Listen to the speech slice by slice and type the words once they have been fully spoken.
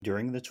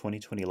During the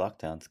 2020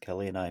 lockdowns,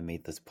 Kelly and I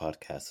made this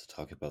podcast to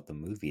talk about the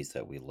movies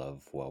that we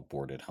love while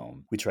bored at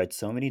home. We tried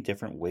so many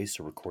different ways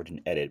to record and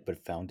edit,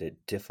 but found it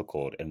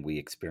difficult and we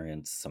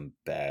experienced some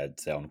bad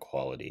sound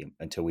quality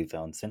until we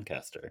found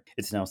Zencastr.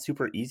 It's now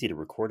super easy to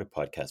record a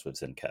podcast with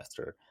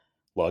Zencastr.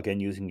 Log in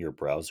using your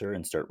browser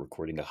and start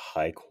recording a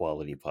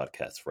high-quality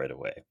podcast right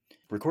away.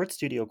 Record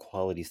studio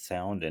quality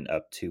sound and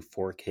up to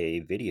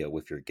 4K video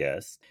with your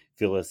guests.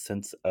 Feel a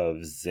sense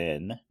of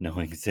zen,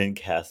 knowing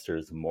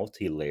Zencastr's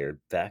multi-layered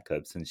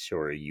backups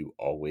ensure you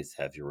always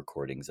have your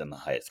recordings in the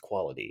highest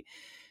quality,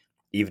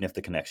 even if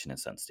the connection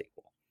is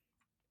unstable.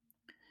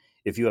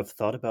 If you have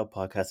thought about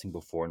podcasting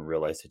before and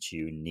realized that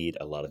you need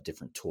a lot of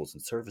different tools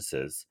and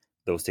services,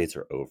 those days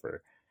are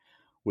over.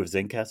 With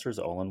Zencastr's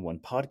all-in-one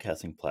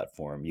podcasting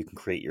platform, you can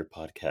create your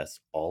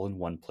podcast all in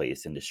one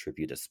place and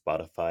distribute to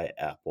Spotify,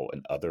 Apple,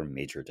 and other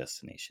major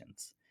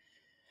destinations.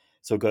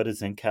 So go to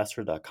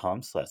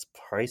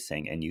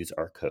zencastr.com/pricing and use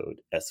our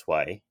code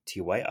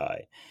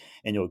SYTYI,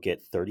 and you'll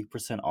get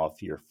 30%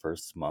 off your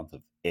first month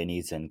of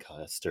any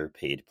Zencastr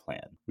paid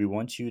plan. We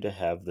want you to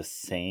have the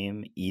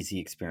same easy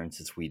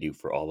experiences we do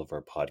for all of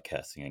our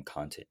podcasting and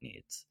content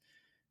needs.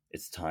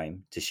 It's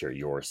time to share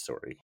your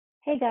story.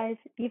 Hey guys,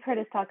 you've heard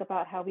us talk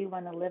about how we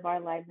want to live our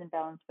lives in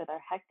balance with our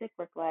hectic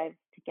work lives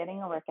to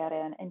getting a workout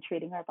in and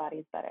treating our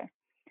bodies better.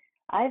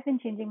 I've been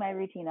changing my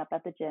routine up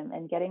at the gym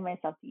and getting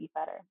myself to eat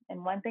better.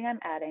 And one thing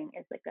I'm adding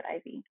is Liquid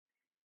IV.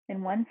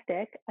 In one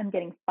stick, I'm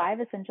getting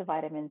 5 essential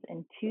vitamins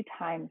and 2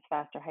 times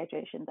faster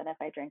hydration than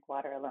if I drank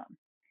water alone.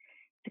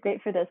 It's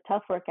great for those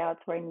tough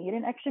workouts where I need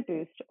an extra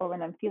boost or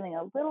when I'm feeling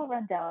a little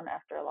run down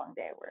after a long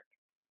day at work.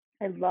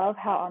 I love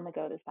how on the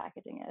go this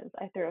packaging is.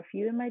 I throw a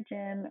few in my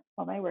gym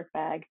or my work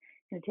bag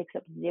and it takes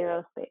up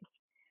zero space.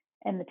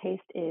 And the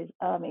taste is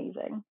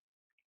amazing.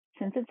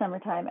 Since it's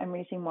summertime, I'm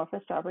reaching more for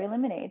strawberry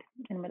lemonade.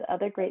 And with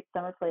other great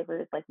summer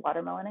flavors like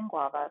watermelon and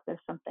guava, there's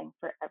something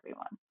for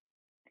everyone.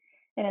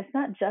 And it's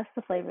not just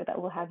the flavor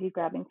that will have you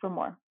grabbing for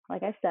more.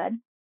 Like I said,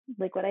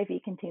 Liquid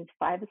IV contains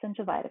 5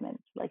 essential vitamins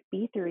like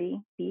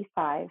B3,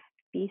 B5,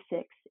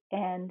 B6,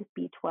 and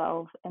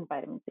B12, and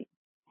vitamin C.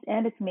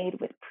 And it's made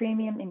with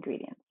premium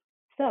ingredients.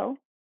 So,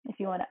 if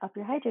you want to up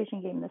your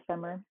hydration game this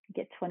summer,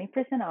 get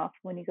 20% off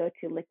when you go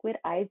to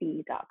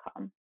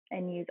liquidiv.com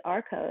and use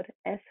our code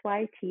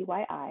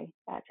SYTYI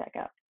at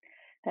checkout.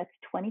 That's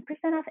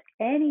 20% off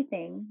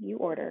anything you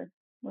order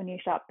when you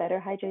shop Better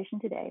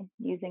Hydration today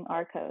using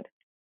our code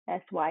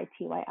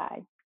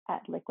SYTYI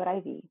at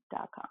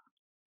liquidiv.com.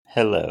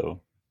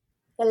 Hello.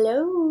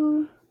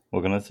 Hello.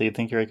 Welcome to So You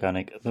Think You're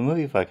Iconic, the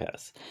movie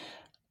podcast.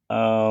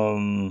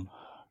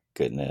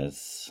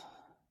 Goodness.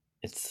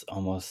 It's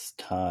almost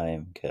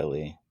time,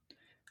 Kelly.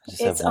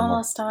 It's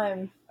almost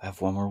time. I have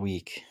one more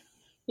week.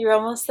 You're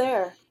almost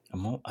there.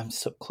 I'm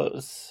so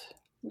close.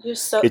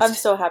 I'm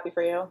so happy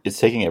for you. It's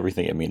taking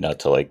everything in me not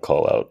to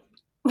call out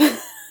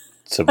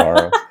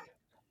tomorrow.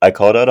 I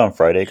called out on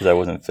Friday because I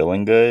wasn't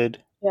feeling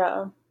good.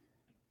 Yeah.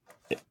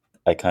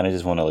 I kind of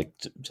just want to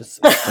just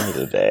end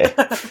the day.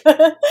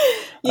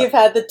 You've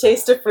had the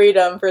taste of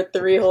freedom for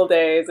 3 whole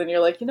days, and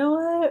you're like, you know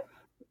what?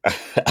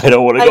 I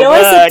don't want to go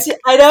back.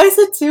 I know I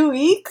said 2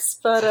 weeks,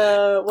 but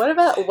what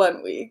about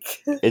 1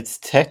 week? It's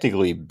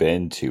technically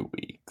been 2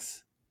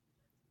 weeks.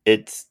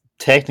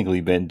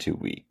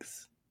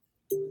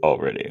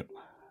 Already.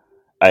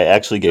 I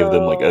actually gave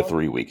them a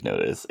 3-week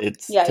notice.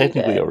 It's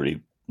technically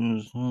already.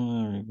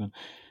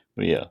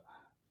 But yeah.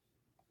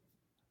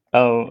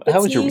 Oh,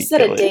 how was your week? You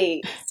set a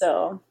date,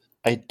 so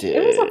I did.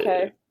 It was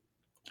okay.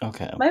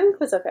 Okay. My week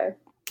was okay.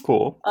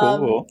 Cool.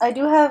 I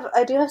do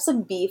have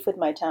some beef with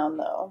my town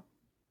though.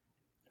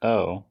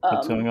 Oh,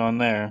 what's going on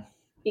there?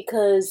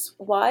 Because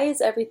why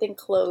is everything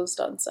closed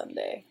on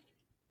Sunday?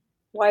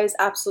 Why is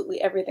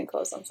absolutely everything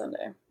closed on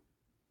Sunday?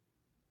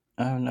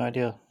 I have no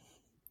idea.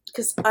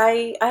 Because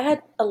I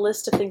had a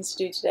list of things to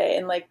do today,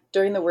 and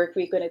during the work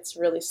week when it's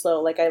really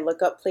slow, I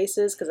look up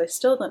places because I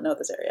still don't know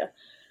this area.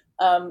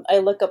 I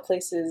look up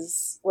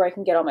places where I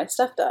can get all my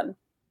stuff done.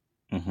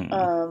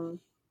 Mm-hmm.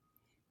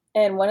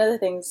 And one of the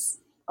things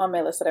on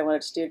my list that I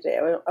wanted to do today,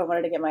 I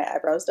wanted to get my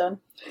eyebrows done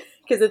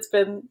because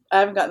I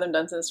haven't gotten them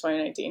done since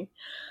 2019.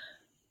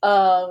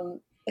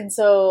 And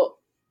so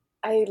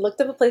I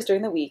looked up a place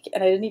during the week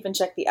and I didn't even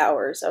check the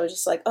hours. I was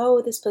just like,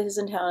 oh, this place is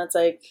in town.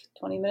 It's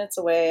 20 minutes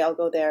away. I'll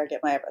go there,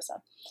 get my eyebrows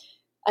done.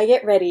 I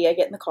get ready. I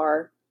get in the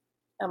car.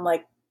 I'm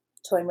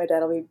telling my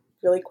dad I'll be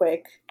really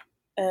quick.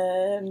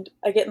 And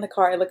I get in the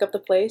car. I look up the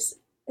place.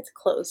 It's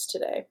closed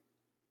today.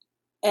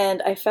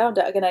 And I found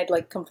out, and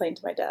I'd complained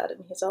to my dad,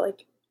 and he's all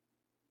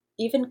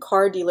even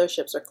car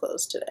dealerships are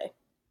closed today.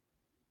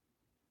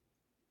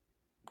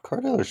 Car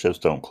dealerships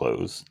don't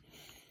close.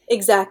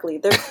 Exactly.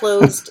 They're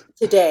closed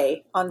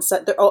today on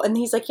Sunday. Oh, and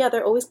he's yeah,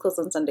 they're always closed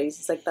on Sundays.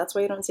 He's that's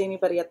why you don't see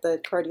anybody at the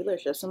car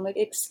dealerships. I'm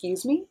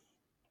excuse me?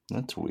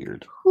 That's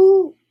weird.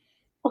 Who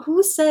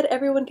said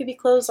everyone could be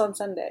closed on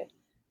Sunday?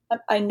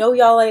 I know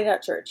y'all ain't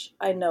at church.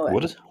 I know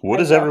it.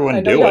 What is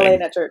everyone doing? Y'all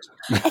ain't at church.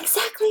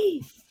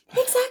 Exactly.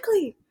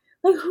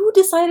 Like, who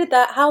decided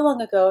that? How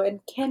long ago? And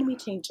can we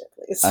change it,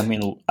 I please?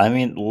 mean, I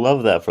mean,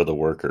 love that for the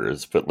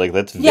workers, but like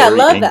that's Yeah,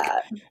 love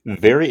that.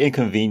 very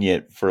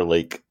inconvenient for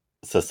like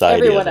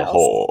society as Everyone a else.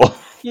 whole.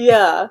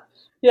 Yeah.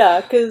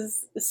 Yeah,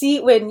 because see,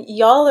 when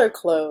y'all are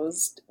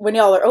closed, when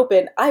y'all are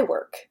open, I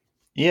work.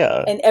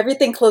 Yeah. And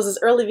everything closes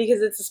early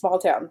because it's a small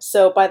town.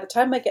 So by the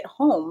time I get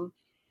home,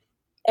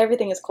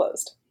 everything is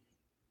closed.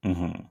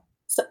 Hmm.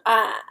 So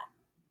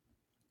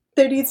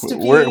there needs to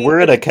We're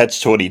be at a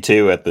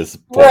catch-22 at this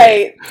point.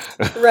 right,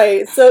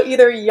 right. So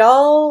either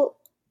y'all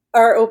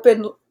are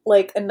open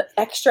like an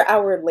extra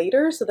hour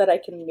later so that I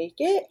can make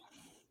it,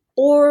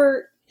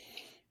 or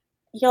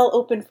y'all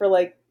open for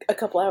like a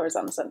couple hours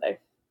on a Sunday.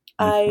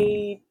 Hmm.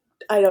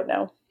 I don't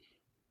know.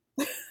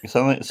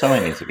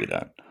 Something needs to be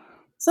done.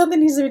 Something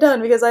needs to be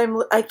done because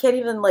I can't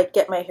even like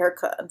get my hair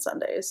cut on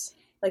Sundays.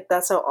 Like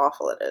that's how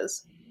awful it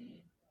is.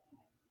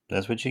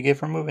 That's what you get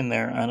for moving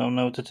there. I don't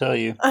know what to tell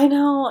you. I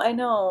know, I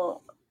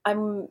know.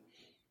 I'm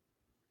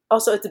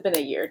also it's been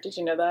a year. Did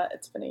you know that?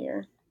 It's been a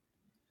year.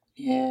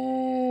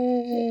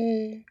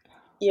 Yay!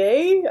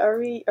 Yay? Are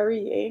we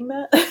yaying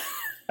that?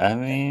 I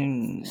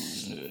mean,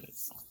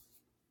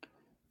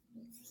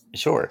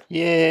 sure.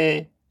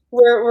 Yay!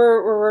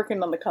 We're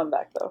working on the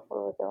comeback though.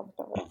 We're working on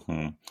the comeback.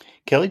 Hmm.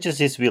 Kelly just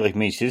needs to be like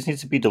me. She just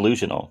needs to be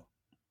delusional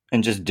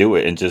and just do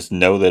it and just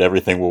know that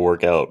everything will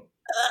work out.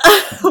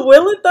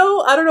 Will it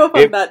though? I don't know if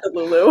I'm If that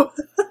Delulu.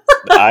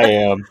 I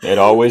am, it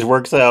always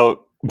works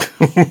out.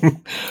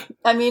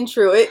 I mean,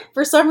 true. It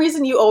for some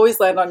reason you always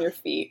land on your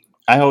feet.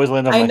 I always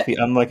land on I my kn- feet.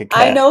 I'm like a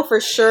I cat. know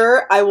for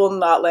sure I will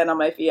not land on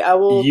my feet. I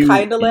will You,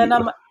 kind of land on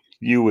you, my.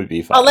 you would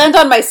be I'll fine. land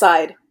on my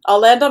side. I'll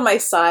land on my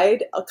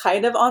side. I'll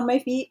kind of on my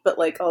feet, but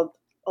like I'll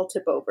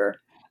tip over.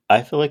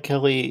 I feel like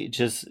Kelly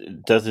just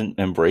doesn't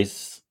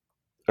embrace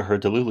her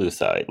Delulu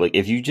side. Like,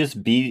 if you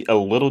just be a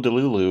little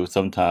Delulu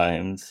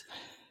sometimes,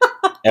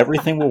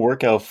 everything will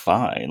work out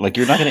fine. Like,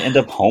 you're not going to end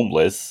up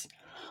homeless.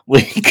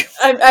 Like,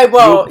 I you'll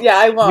won't. Yeah,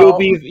 I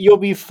won't. you'll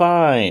be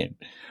fine.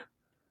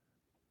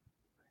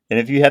 And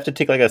if you have to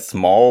take like a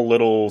small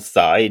little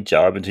side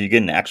job until you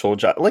get an actual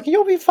job, like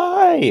you'll be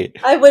fine.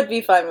 I would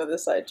be fine with a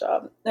side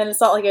job, and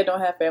it's not like I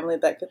don't have family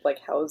that could like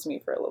house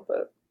me for a little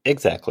bit.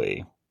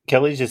 Exactly.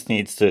 Kelly just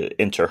needs to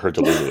enter her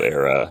Delulu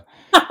era,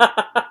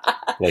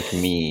 like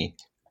me.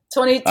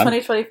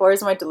 2024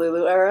 is my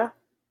Delulu era.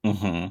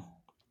 Hmm.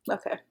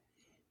 Okay.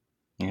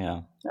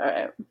 Yeah. All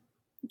right.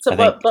 So, I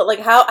think, but like,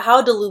 how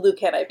Delulu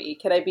can I be?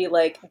 Can I be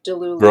like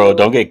girl,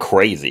 don't Delulu? get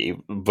crazy,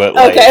 but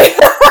like, Okay.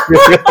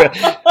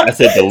 I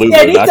said See,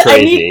 Delulu, not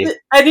crazy.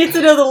 I need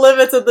to know the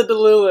limits of the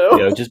Delulu.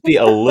 You know, just be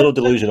a little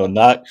delusional,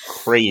 not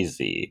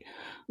crazy.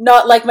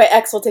 Not like my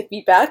ex will take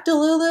me back,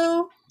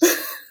 Delulu.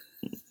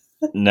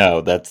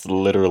 No, that's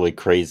literally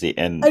crazy.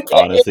 And Okay.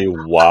 honestly,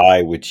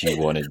 why would you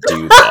want to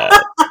do that?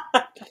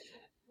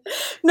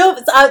 No,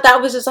 that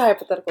was just a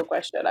hypothetical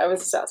question. I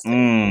was just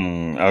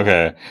asking.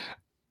 Okay.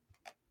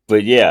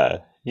 But yeah,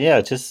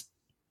 just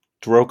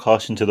throw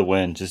caution to the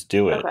wind. Just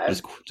do it. Okay.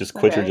 Just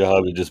quit your Okay.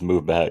 job and just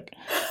move back.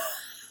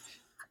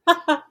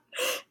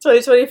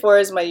 2024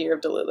 is my year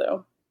of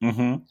Delulu.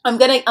 Hmm. I'm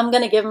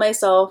gonna give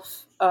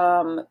myself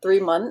 3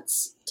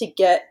 months to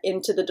get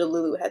into the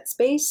Delulu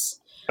headspace.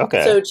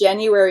 Okay. So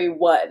January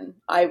 1,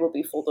 I will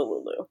be full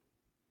Delulu.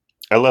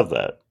 I love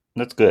that.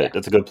 That's good. Yeah,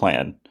 That's a good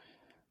plan.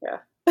 yeah.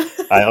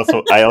 I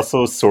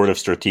also sort of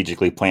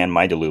strategically plan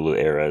my Delulu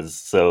eras,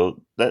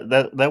 so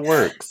that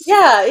works.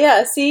 Yeah,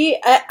 yeah. See,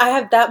 I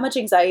have that much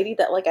anxiety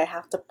that like I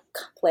have to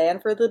plan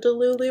for the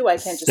Delulu. I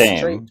can't just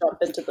straight Same. jump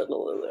into the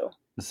Delulu.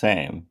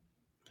 Same.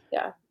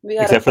 Yeah, we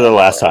gotta Except for the plan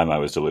last for time I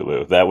was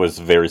Delulu. That was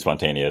very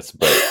spontaneous,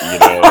 but you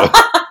know, it.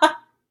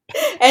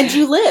 And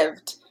you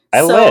lived,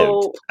 I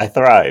lived. so I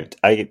thrived.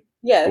 Well,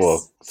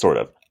 yes, sort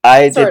of.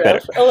 I did sort better.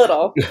 of, a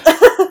little.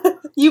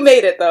 You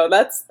made it though.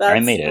 That's I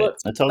made it.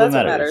 That's all that that's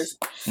what matters.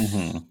 matters.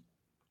 Hmm.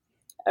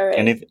 All right. So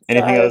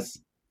Anything else?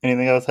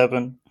 Anything else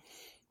happen?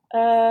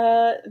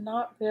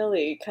 not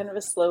really. Kind of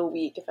a slow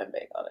week, if I'm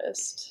being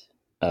honest.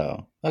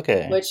 Oh,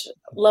 okay. Which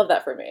love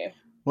that for me.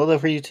 Well, that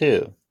for you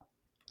too.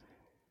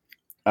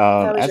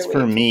 How was As your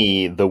for week?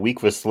 me, the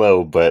week was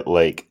slow, but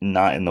like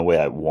not in the way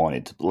I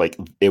wanted to. Like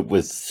it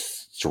was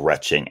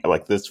stretching.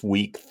 Like this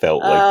week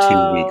felt like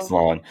 2 weeks Oh,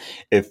 long.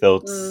 It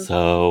felt mm,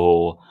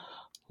 so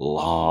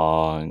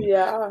long.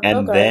 yeah.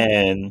 And Okay.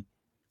 then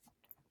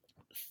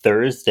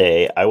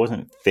Thursday, I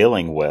wasn't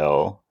feeling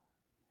well,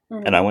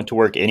 and I Hmm. went to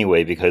work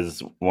anyway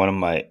because one of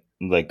my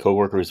like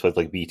coworkers was supposed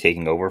to like be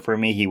taking over for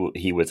me.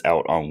 He was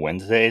out on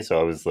Wednesday, so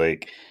I was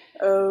like,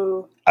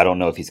 Oh, I don't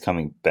know if he's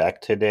coming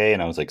back today.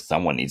 And I was like,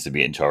 someone needs to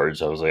be in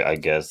charge. I was like, I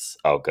guess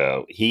I'll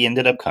go. He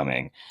ended up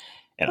coming,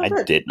 and oh,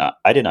 good.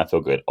 I did not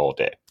feel good all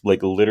day.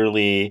 Like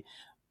literally,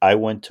 I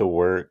went to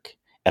work,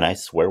 and I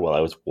swear while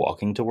I was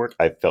walking to work,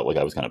 I felt like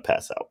I was gonna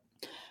pass out.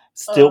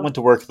 Still Oh, went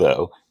to work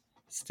though.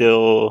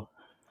 Still,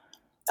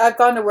 I've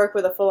gone to work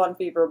with a full-on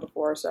fever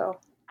before, so.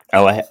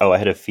 I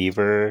had a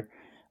fever.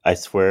 I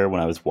swear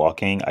when I was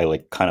walking, I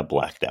like kind of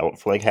blacked out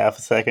for like half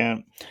a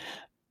second.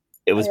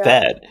 It was Yeah.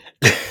 bad.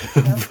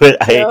 Yep.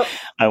 But Yep.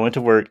 I went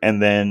to work,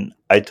 and then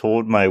I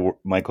told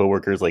my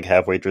coworkers like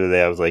halfway through the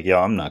day, I was like, "Yo,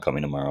 I'm not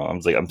coming tomorrow." I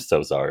was like, "I'm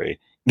so sorry."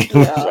 Yeah.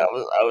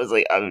 I was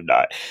like, "I'm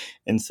not."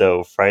 And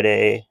so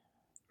Friday,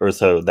 or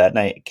so that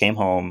night, came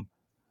home.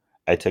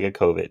 I took a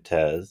COVID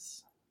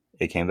test.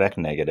 It came back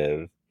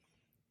negative.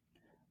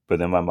 But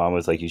then my mom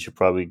was like, "You should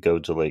probably go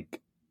to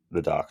like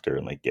the doctor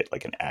and like get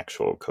like an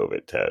actual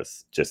COVID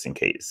test just in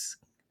case."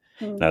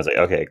 And Mm. I was like,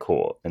 "Okay,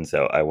 cool." And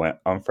so I went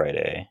on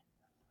Friday.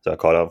 So I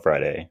called on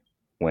Friday,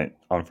 went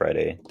on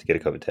Friday to get a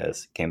COVID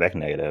test, came back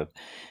negative.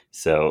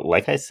 So,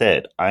 like I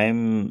said,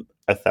 I'm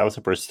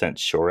 1,000%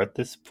 sure at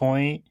this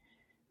point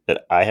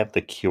that I have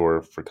the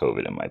cure for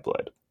COVID in my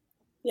blood.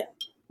 Yeah.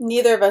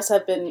 Neither of us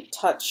have been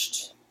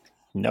touched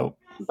Nope.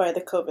 by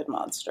the COVID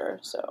monster,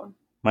 so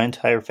My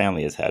entire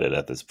family has had it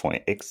at this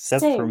point,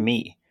 except for same.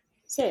 me.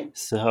 Same.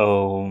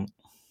 So,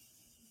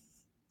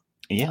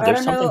 yeah, I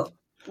there's don't something.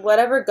 know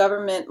whatever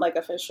government like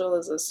official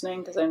is listening,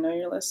 because I know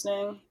you're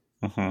listening.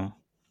 Mhm.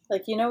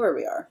 Like, you know where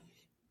we are.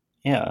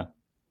 Yeah.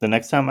 The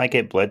next time I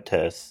get blood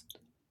tests,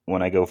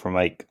 when I go for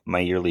like my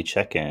yearly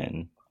check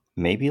in,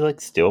 maybe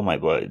like steal my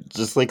blood.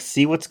 Just like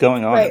see what's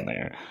going on in Right.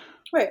 there.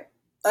 Right.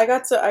 I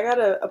got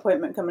an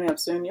appointment coming up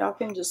soon. Y'all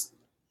can just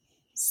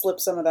slip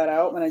some of that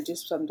out when I do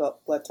some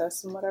blood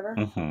tests and whatever.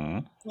 Mm-hmm.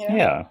 You know,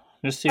 Yeah.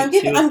 Just see what.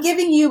 I'm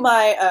giving you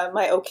my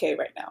my okay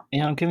right now.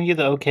 Yeah, I'm giving you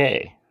the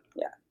okay.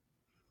 Yeah,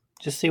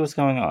 Just see what's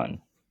going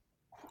on.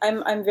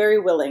 I'm very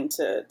willing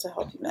to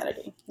help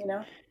humanity. You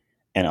know.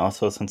 And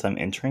also, since I'm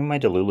entering my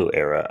Delulu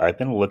era, I've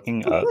been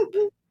looking up.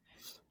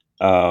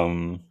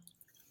 Um,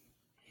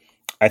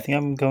 I think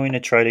I'm going to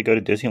try to go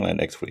to Disneyland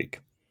next week.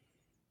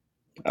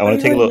 I Are want you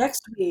to take a going look.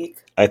 next week?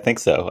 I think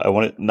so. I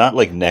want to not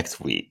like next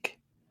week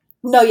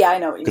No, yeah, I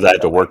know what you because I mean,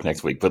 have to but like, work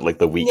next week, but like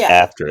the week yeah,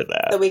 after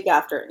the that. week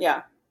after.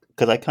 Yeah.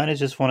 Because I kind of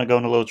just want to go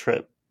on a little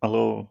trip, a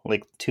little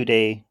like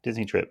 2-day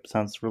Disney trip.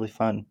 Sounds really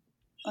fun.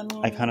 I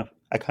mean, I kind of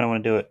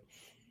want to do it.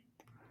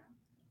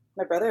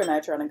 my brother and I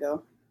are trying to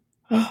go.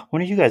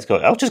 When are you guys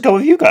going? I'll just go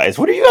with you guys.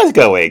 When are you guys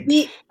going?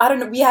 I don't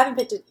know. We haven't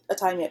picked a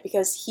time yet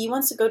because he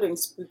wants to go during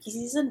spooky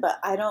season, but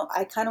I don't.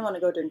 I kind of want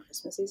to go during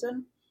Christmas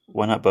season.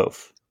 Why not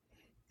both?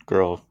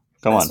 Girl,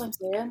 come That's on. what I'm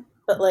saying.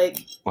 But like,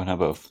 Why not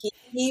both?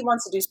 he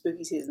wants to do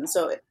spooky season,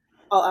 so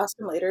I'll ask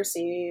him later,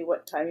 see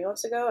what time he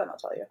wants to go, and I'll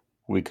tell you.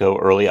 We go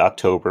early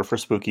October for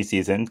spooky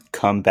season,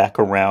 come back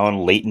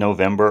around late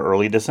November,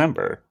 early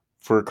December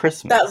for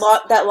Christmas.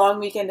 That long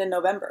weekend in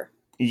November.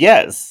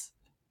 Yes.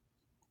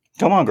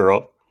 Come on,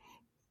 girl.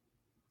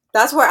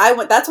 That's where I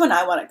went. That's when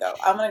I want to go.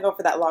 I'm gonna go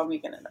for that long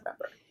weekend in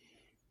November.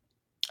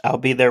 I'll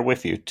be there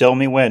with you. Tell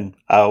me when.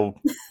 I'll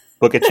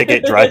book a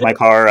ticket, drive my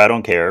car. I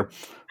don't care.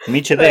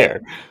 Meet you Right.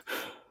 there.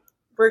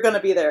 We're gonna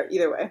be there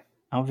either way.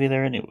 I'll be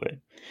there anyway.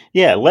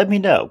 Yeah, let me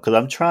know because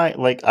I'm trying.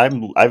 Like I've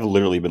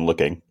literally been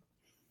looking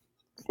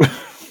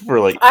for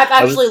like I've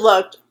I was actually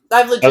looked.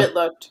 I've I was legit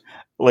looked.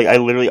 like I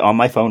literally on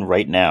my phone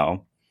right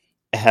now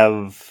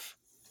have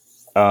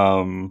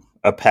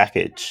a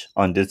package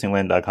on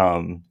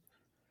Disneyland.com.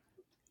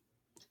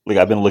 Like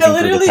I've been I looking through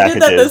the literally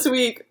did that this packages.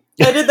 week.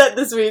 I did that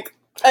this week.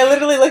 I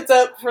literally looked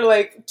up for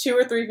like 2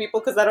 or 3 people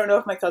because I don't know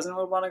if my cousin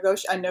would want to go.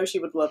 I know she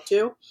would love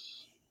to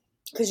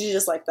because she's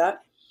just like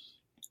that.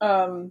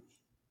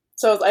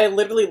 So I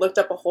literally looked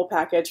up a whole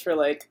package for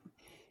like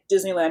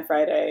Disneyland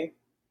Friday,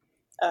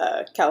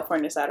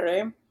 California Saturday,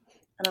 and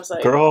I was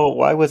like, Girl,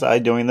 why was I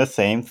doing the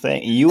same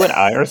thing? You and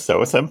I are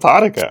so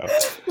simpatico.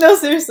 no,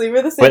 seriously,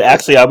 we're the same But person.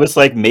 actually, I was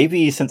like,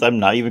 maybe since I'm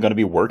not even going to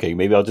be working,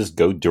 maybe I'll just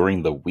go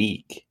during the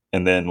week,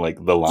 and then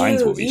like the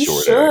lines will Dude, be you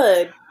shorter.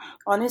 should.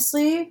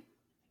 Honestly,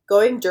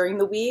 going during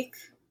the week.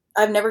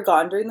 I've never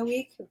gone during the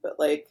week, but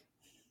like,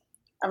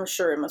 I'm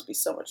sure it must be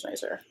so much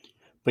nicer.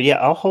 But yeah,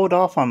 I'll hold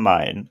off on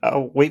mine.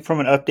 I'll wait for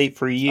an update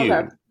for Okay.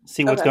 you.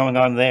 See what's Okay. going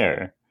on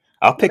there.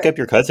 I'll pick Okay. up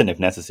your cousin if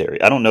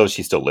necessary. I don't know if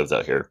she still lives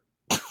out here.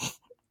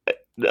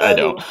 I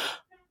don't. Who?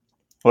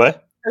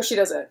 What? Or she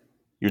doesn't.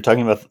 You're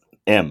talking about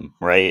M,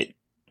 right?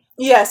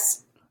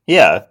 Yes.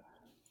 Yeah.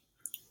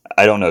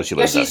 I don't know if she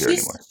Yeah. lives out here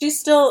anymore. She's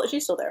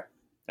still there.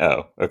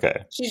 Oh,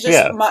 okay. She's just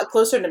Yeah.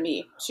 closer to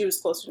me. She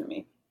was closer to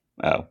me.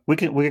 Oh, we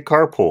could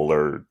carpool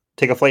or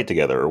take a flight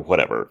together or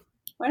whatever.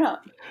 Why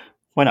not?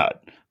 Why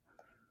not?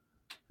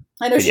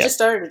 I know But she yeah, just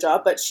started a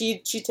job, but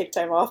she'd take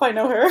time off. I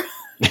know her.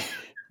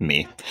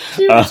 me.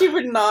 She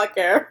would not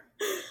care.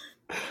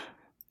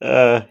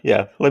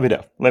 Yeah. Let me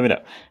know. Let me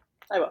know.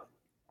 I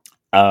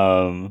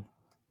will.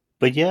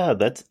 But yeah,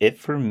 that's it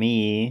for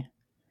me.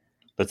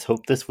 Let's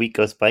hope this week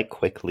goes by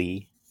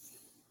quickly.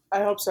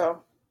 I hope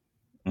so.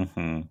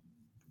 Mm-hmm.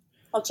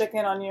 I'll check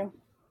in on you.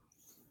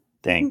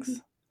 Thanks.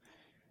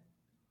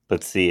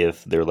 Let's see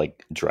if they're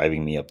like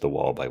driving me up the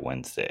wall by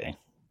Wednesday.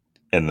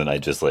 And then I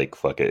just like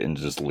fuck it and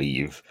just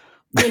leave.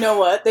 You know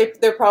what?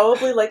 They're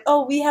probably like,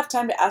 oh, we have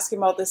time to ask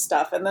him all this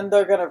stuff, and then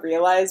they're gonna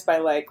realize by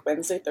like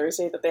Wednesday,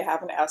 Thursday that they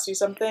haven't asked you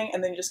something,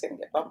 and then you're just gonna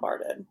get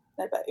bombarded.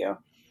 I bet you.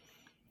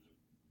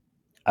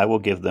 I will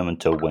give them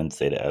until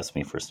Wednesday to ask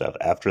me for stuff.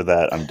 After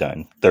that, I'm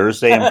done.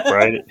 Thursday and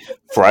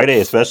Friday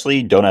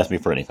especially, don't ask me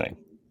for anything.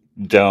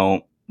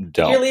 Don't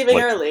don't. You're leaving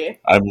Like, early.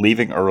 I'm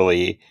leaving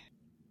early.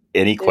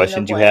 Any There's no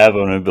questions you point. have,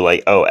 I'm gonna be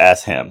like, oh,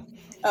 ask him.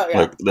 Oh yeah,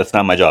 Like, that's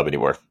not my job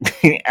anymore.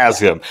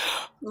 Ask him.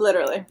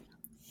 literally.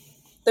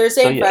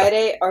 Thursday So and yeah.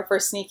 Friday are for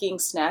sneaking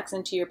snacks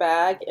into your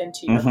bag and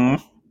to your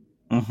home.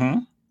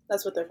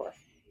 That's what they're for.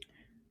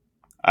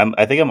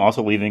 I think I'm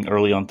also leaving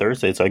early on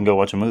Thursday so I can go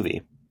watch a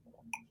movie.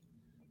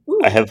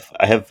 Ooh. I have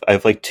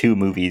like 2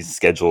 movies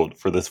scheduled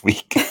for this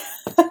week.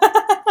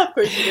 Of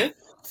course you do.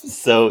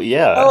 So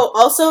yeah. Oh,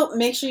 also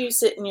make sure you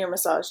sit in your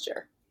massage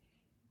chair.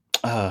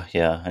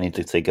 Yeah. I need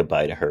to say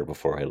goodbye to her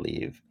before I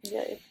leave.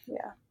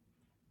 Yeah.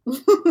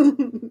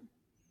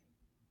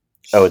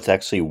 Oh, it's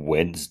actually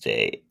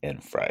Wednesday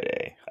and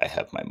Friday. I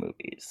have my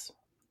movies.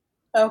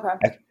 Okay.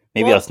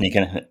 Maybe Well-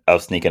 I'll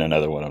sneak in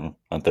another one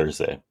on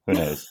Thursday. Who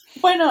knows?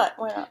 Why not?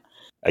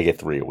 I get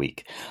 3 a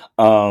week.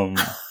 But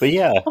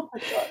yeah. Oh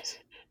my gosh.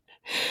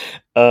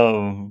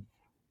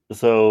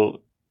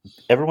 So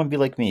everyone be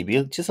like me.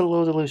 Be just a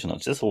little delusional.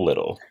 Just a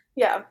little.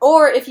 Yeah.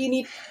 Or if you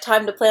need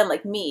time to plan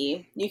like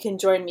me, you can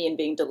join me in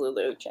being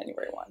Delulu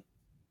January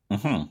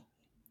 1.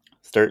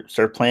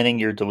 Start planning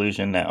your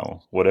delusion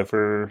now.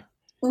 Whatever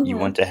you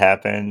want to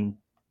happen,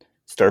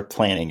 start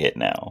planning it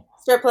now.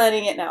 Start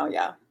planning it now,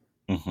 yeah.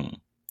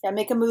 Yeah,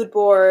 make a mood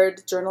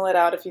board, journal it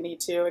out if you need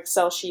to,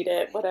 Excel sheet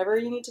it, whatever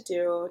you need to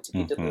do to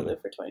be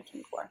Delulu for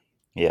 2024.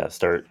 Yeah,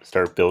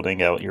 start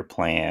building out your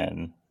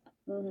plan,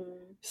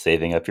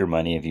 saving up your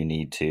money if you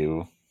need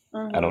to.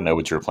 I don't know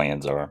what your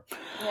plans are.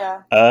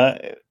 Yeah.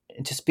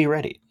 Just be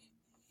ready.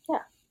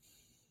 Yeah.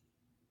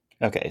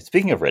 Okay,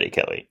 speaking of ready,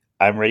 Kelly,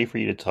 I'm ready for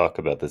you to talk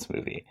about this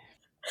movie.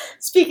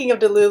 Speaking of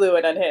Delulu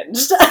and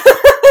Unhinged.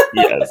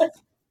 Yes.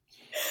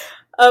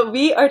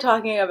 We are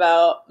talking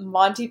about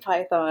Monty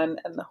Python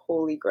and the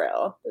Holy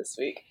Grail this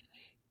week.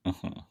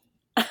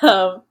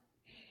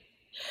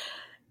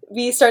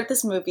 We start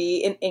this movie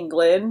in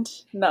England,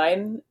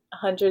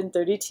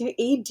 932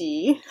 AD.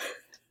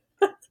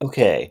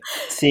 Okay.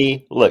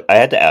 See, look, I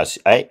had to ask.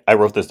 I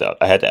wrote this down.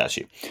 I had to ask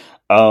you.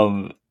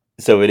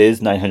 So it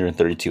is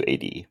 932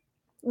 AD.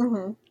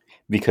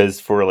 Because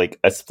for like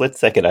a split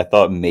second, I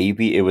thought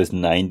maybe it was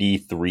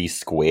 93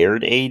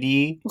 squared AD.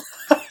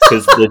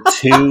 Because the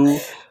 2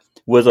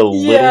 was a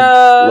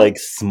little like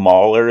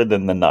smaller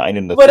than the 9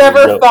 and the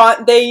whatever 3.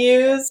 Font they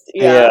used.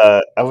 Yeah,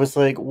 I was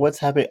like, what's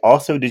happening?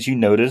 Also, did you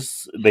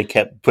notice they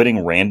kept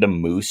putting random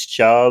moose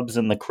jobs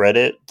in the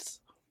credits?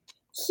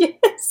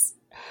 Yes.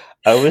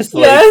 I was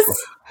like,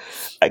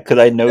 because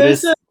I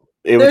noticed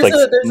it was like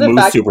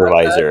moose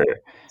supervisor.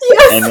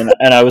 Yes.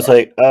 And I was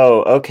like,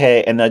 oh,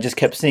 okay. And I just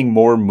kept seeing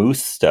more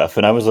moose stuff.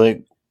 And I was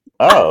like,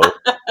 oh.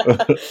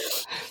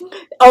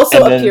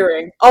 Also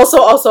appearing.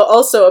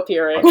 Also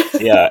appearing.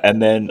 Yeah.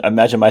 And then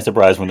imagine my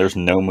surprise when there's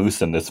no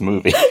moose in this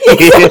movie.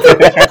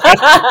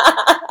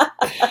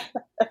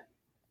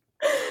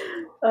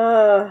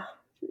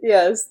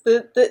 Yes.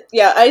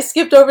 I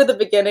skipped over the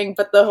beginning,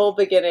 but the whole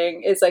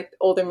beginning is like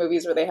older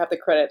movies where they have the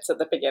credits at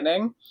the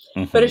beginning.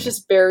 But it's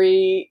just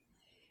very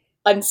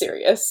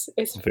unserious.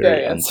 It's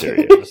very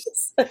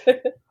unserious.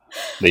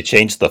 They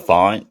changed the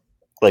font.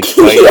 Like,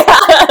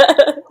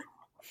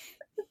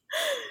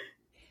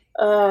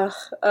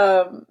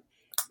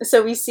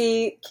 so we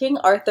see King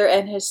Arthur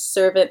and his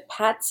servant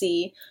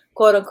Patsy,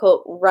 quote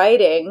unquote,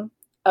 riding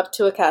up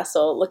to a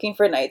castle looking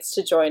for knights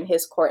to join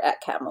his court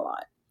at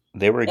Camelot.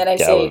 They were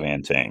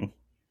gallivanting.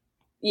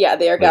 Yeah,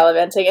 they are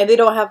gallivanting, and they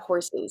don't have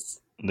horses.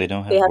 They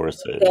don't have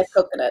horses. They have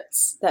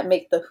coconuts that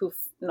make the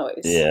hoof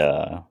noise.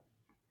 Yeah.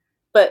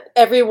 But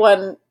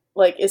everyone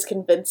is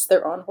convinced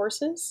they're on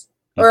horses,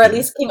 or at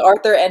least King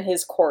Arthur and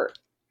his court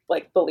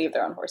believe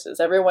they're on horses.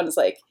 Everyone's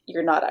like,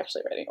 "You're not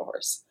actually riding a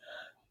horse."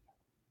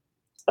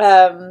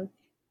 And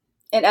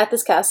at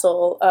this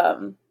castle,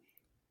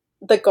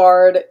 the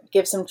guard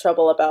gives him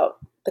trouble about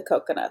the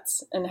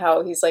coconuts and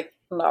how he's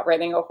not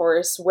riding a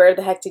horse. Where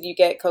the heck did you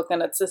get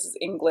coconuts? This is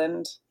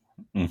England.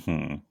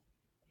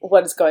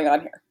 What is going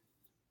on here?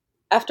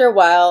 After a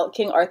while,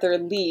 King Arthur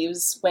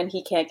leaves when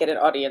he can't get an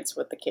audience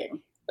with the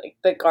king.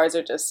 The guards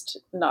are just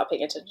not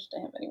paying attention to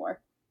him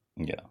anymore.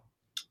 Yeah.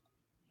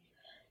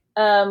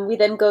 We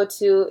then go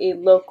to a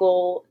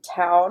local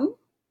town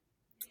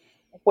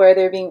where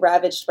they're being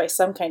ravaged by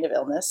some kind of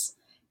illness,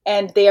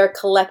 and they are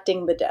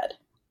collecting the dead.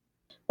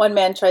 One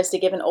man tries to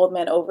give an old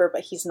man over,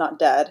 but he's not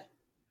dead.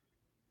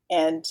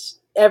 And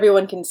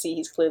everyone can see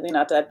he's clearly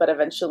not dead, but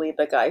eventually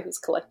the guy who's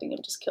collecting him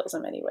just kills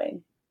him anyway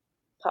and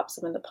pops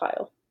him in the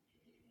pile.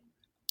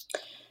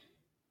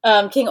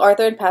 King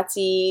Arthur and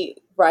Patsy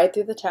ride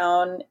through the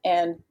town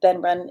and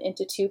then run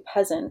into 2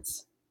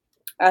 peasants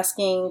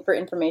asking for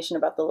information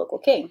about the local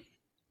king.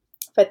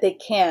 But they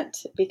can't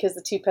because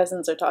the 2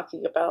 peasants are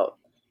talking about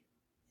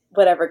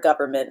whatever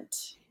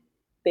government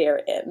they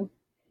are in.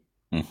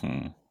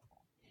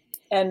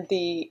 And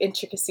the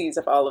intricacies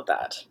of all of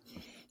that.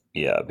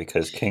 Yeah,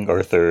 because King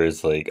Arthur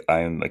is like,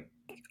 I'm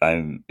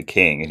a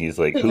king, and he's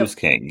like, who's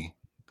king?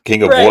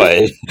 King of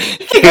what?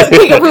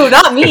 King of who?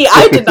 Not me.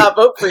 I did not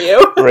vote for you.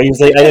 Right? He's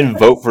like, I didn't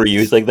vote for you.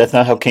 He's like, that's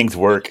not how kings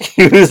work.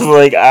 He was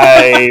like,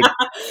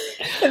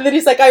 And then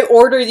he's like, I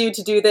ordered you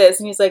to do this.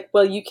 And he's like,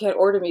 well, you can't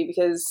order me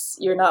because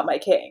you're not my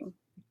king.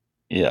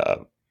 Yeah.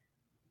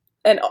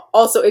 And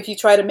also, if you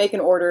try to make an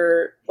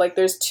order, like,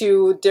 there's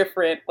 2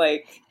 different,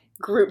 like,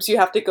 groups you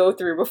have to go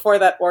through before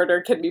that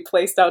order can be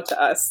placed out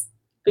to us.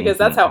 Because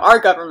that's how our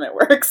government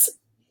works.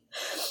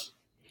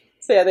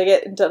 So yeah, they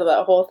get into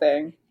that whole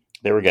thing.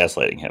 They were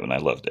gaslighting him, and I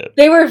loved it.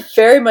 They were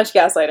very much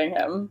gaslighting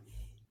him.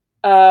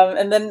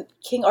 And then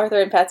King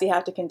Arthur and Patsy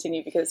have to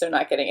continue because they're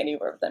not getting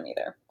anywhere with them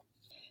either.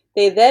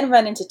 They then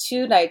run into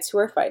 2 knights who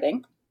are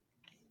fighting,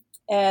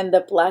 and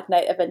the Black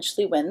Knight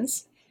eventually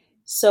wins.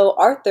 So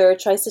Arthur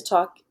tries to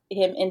talk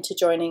him into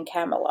joining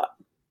Camelot,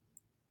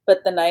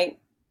 but the knight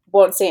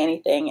won't say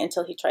anything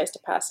until he tries to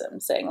pass him,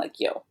 saying like,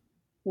 yo,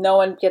 no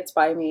one gets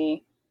by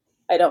me.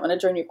 I don't want to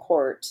join your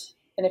court.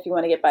 And if you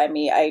want to get by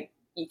me,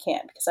 you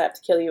can't, because I have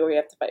to kill you or you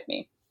have to fight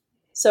me.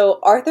 So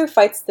Arthur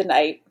fights the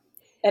knight,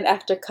 and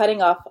after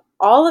cutting off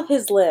all of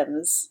his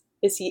limbs,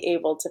 is he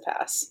able to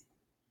pass.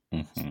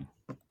 Mm-hmm.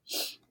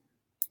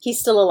 He's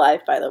still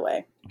alive, by the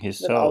way. He's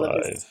still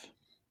alive.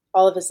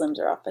 All of his limbs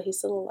are off, but he's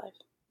still alive.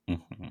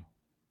 Mm-hmm.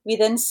 We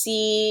then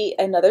see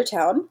another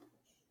town,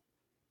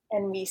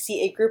 and we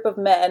see a group of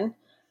men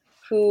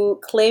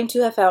who claim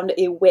to have found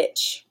a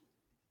witch.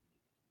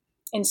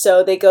 And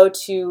so they go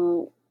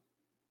to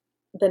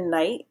the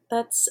knight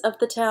that's of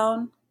the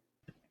town.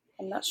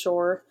 I'm not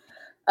sure.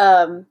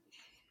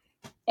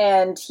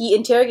 And he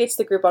interrogates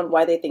the group on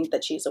why they think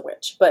that she's a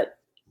witch. But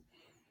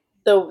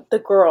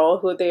the girl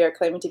who they are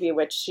claiming to be a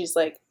witch, she's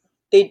like,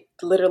 they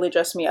literally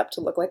dressed me up to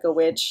look like a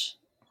witch.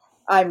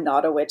 I'm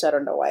not a witch. I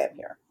don't know why I'm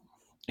here.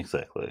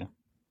 Exactly.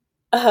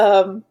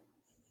 And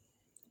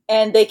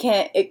they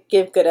can't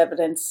give good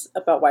evidence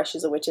about why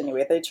she's a witch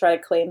anyway. They try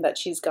to claim that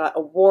she's got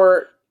a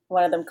wart.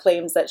 One of them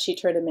claims that she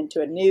turned him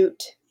into a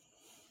newt.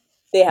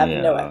 They have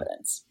no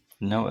evidence.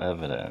 No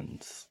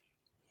evidence.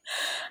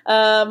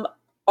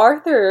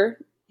 Arthur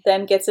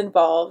then gets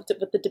involved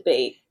with the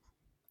debate,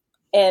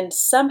 and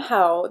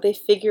somehow they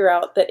figure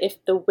out that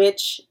if the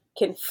witch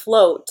can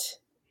float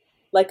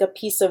like a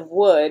piece of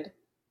wood,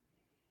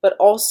 but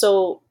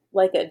also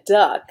like a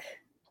duck,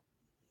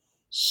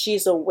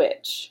 she's a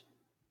witch.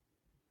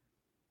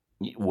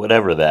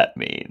 Whatever that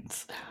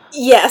means.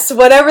 Yes,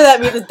 whatever that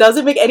means. It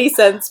doesn't make any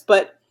sense,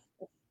 but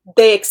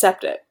they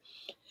accept it.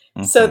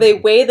 Mm-hmm. So they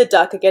weigh the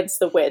duck against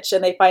the witch,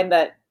 and they find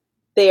that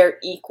they are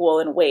equal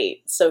in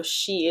weight, so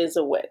she is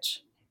a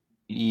witch.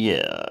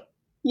 Yeah.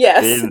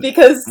 Yes,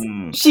 because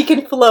she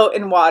can float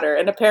in water,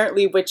 and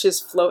apparently witches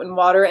float in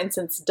water, and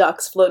since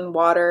ducks float in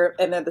water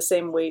and they're the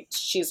same weight,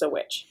 she's a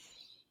witch.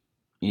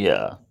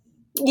 Yeah.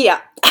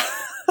 Yeah.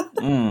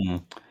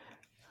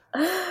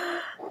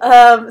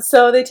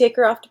 So they take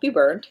her off to be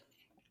burned,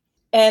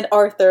 and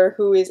Arthur,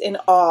 who is in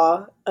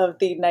awe of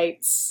the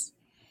knight's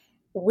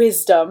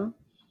wisdom,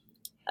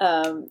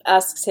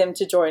 asks him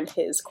to join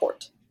his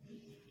court,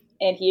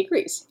 and he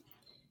agrees.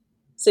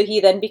 So he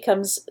then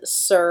becomes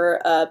Sir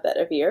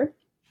Bedivere,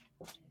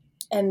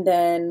 and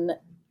then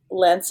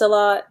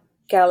Lancelot,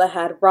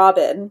 Galahad,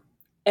 Robin,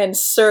 and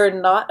Sir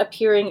not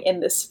appearing in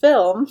this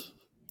film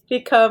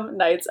become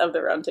Knights of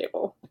the Round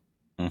Table.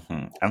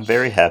 Mm-hmm. I'm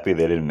very happy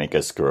they didn't make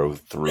us go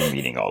through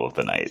meeting all of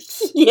the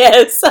knights.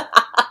 Yes.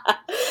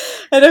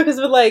 I know, because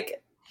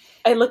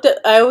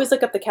I always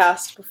look up the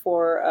cast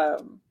before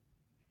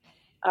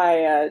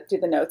I do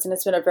the notes, and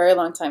it's been a very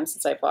long time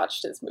since I've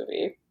watched this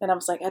movie, and I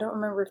was like, I don't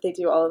remember if they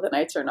do all of the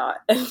knights or not.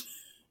 And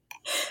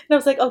I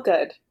was like, oh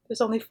good,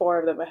 there's only 4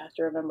 of them I have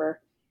to remember.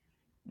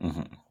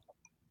 Mm-hmm.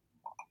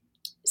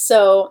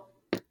 So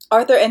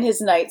Arthur and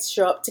his knights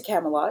show up to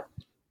Camelot,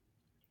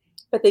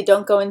 but they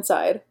don't go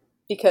inside,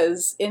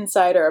 because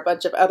inside are a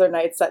bunch of other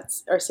knights that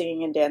are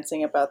singing and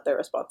dancing about their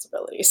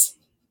responsibilities.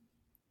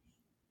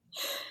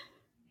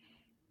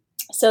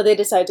 So they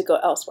decide to go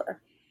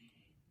elsewhere.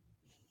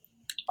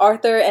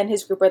 Arthur and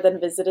his group are then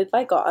visited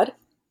by God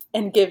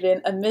and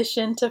given a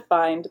mission to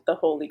find the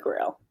Holy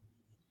Grail.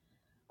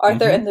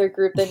 Arthur and their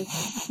group then...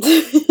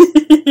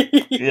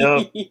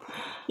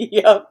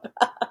 Yep.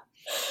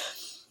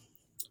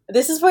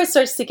 This is where it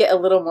starts to get a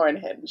little more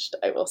unhinged,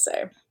 I will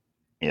say.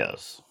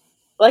 Yes.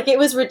 Like, it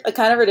was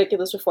kind of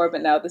ridiculous before,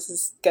 but now this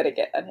is going to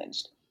get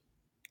unhinged.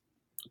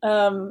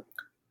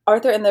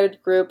 Arthur and their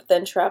group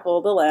then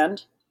travel the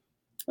land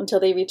until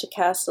they reach a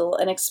castle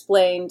and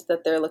explained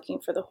that they're looking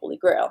for the Holy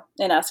Grail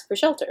and ask for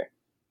shelter.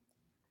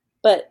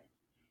 But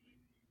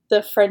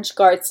the French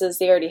guard says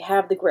they already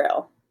have the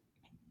Grail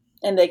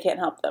and they can't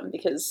help them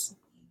because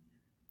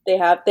they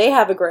have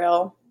a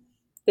Grail.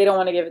 They don't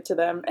want to give it to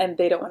them and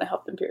they don't want to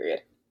help them,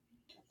 period.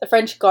 The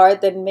French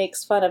guard then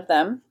makes fun of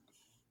them,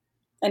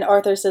 and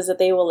Arthur says that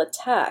they will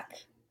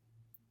attack,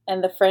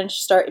 and the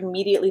French start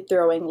immediately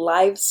throwing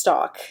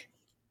livestock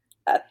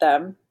at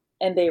them,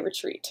 and they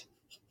retreat.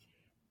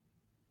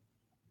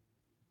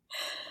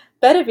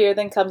 Bedivere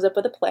then comes up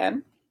with a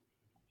plan,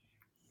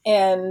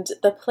 and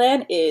the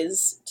plan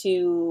is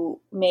to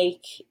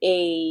make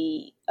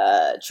a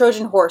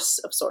Trojan horse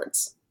of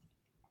sorts.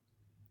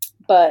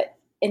 But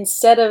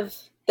instead of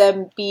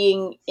them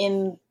being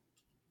in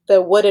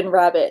the wooden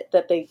rabbit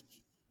that they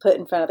put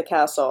in front of the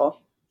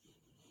castle,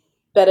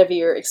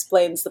 Bedivere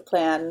explains the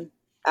plan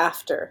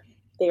after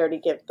they already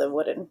give the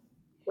wooden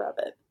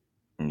rabbit.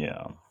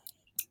 Yeah.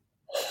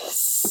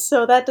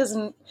 So that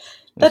doesn't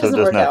So it does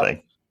work out.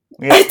 nothing.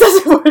 Yeah. It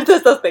doesn't work. It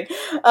does nothing.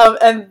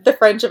 And the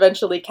French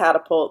eventually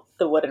catapult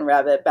the wooden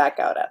rabbit back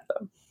out at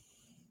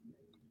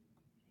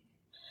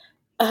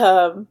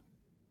them.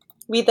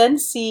 We then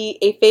see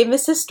a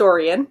famous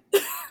historian.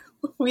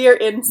 We are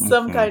in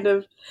some kind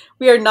of.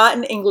 We are not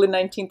in England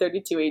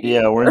 1932 AD.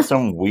 Yeah, we're in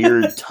some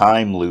weird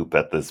time loop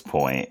at this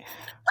point.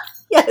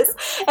 Yes,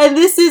 and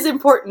this is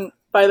important,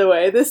 by the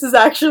way. This is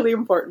actually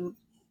important.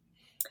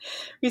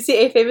 We see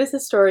a famous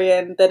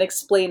historian then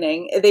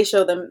explaining. They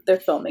show them. They're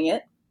filming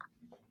it.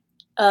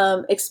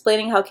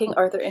 Explaining how King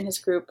Arthur and his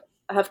group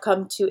have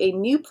come to a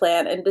new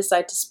plan and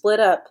decide to split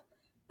up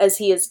as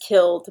he is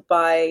killed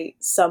by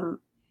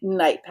some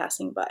knight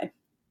passing by.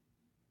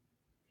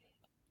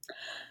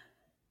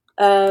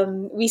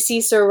 We see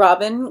Sir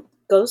Robin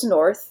goes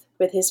north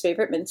with his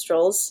favorite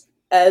minstrels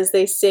as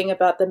they sing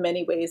about the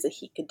many ways that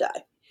he could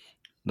die.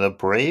 The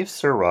Brave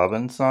Sir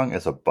Robin song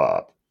is a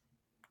bop.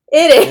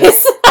 It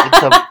is.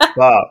 It's a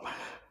bop.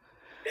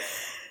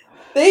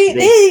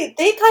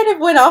 They kind of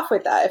went off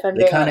with that, if I'm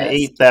being honest. They kind of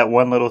ate that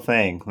one little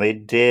thing. They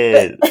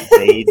did.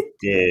 They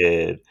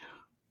did.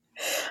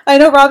 I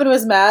know Robin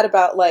was mad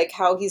about, like,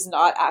 how he's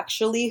not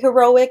actually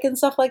heroic and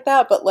stuff like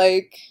that, but,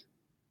 like,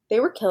 they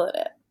were killing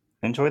it.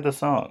 Enjoy the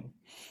song.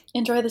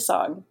 Enjoy the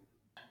song.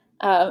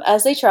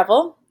 As they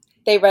travel,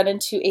 they run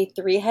into a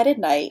three-headed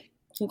knight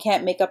who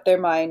can't make up their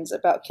minds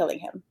about killing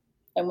him.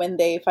 And when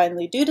they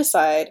finally do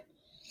decide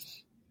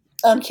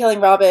on killing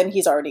Robin,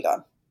 he's already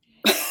gone.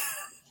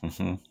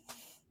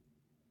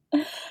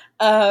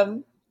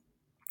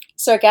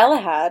 Sir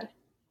Galahad,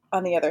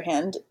 on the other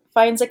hand,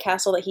 finds a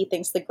castle that he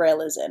thinks the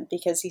Grail is in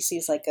because he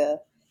sees like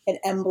an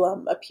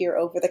emblem appear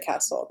over the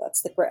castle.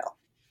 That's the Grail.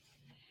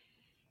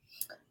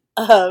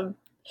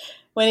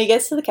 When he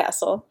gets to the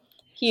castle,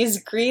 he is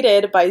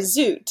greeted by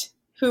Zoot,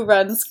 who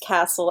runs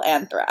Castle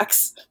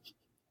Anthrax.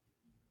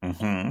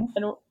 And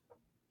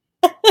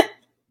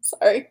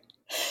sorry.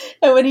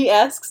 And when he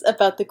asks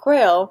about the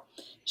Grail,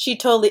 she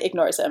totally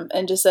ignores him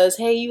and just says,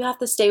 "Hey, you have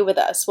to stay with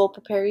us. We'll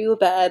prepare you a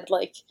bed.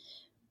 Like,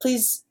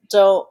 please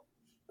don't,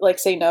 like,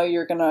 say no.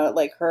 You're gonna,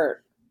 like,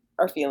 hurt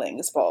our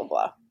feelings, blah,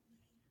 blah,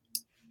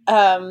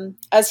 blah."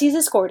 As he's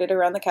escorted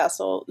around the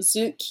castle,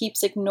 Zoot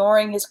keeps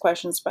ignoring his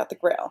questions about the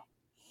Grail.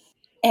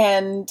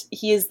 And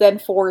he is then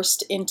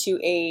forced into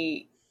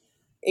a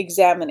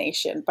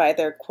examination by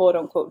their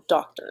quote-unquote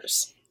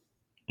doctors.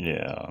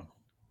 Yeah.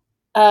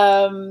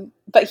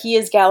 But he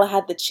is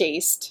Galahad the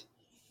Chaste,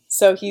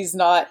 so he's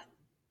not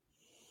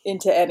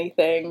into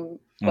anything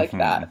like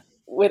that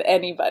with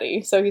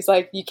anybody. So he's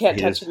like, you can't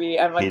touch me,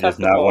 I'm uncomfortable. He does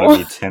not want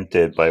to be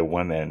tempted by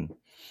women.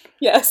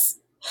 Yes.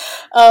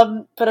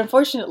 But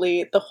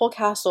unfortunately, the whole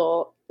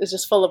castle is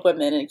just full of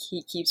women, and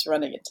he keeps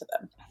running into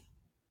them.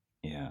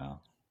 Yeah.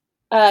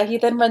 He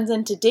then runs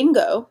into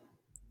Dingo,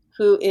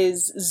 who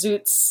is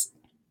Zoot's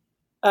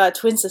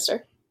twin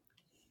sister.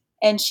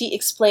 And she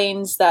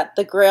explains that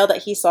the Grail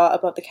that he saw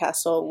above the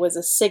castle was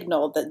a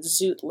signal that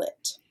Zoot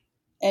lit.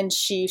 And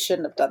she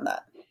shouldn't have done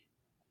that.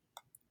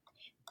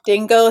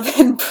 Dingo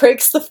then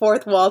breaks the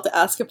fourth wall to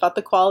ask about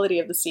the quality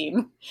of the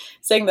scene,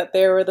 saying that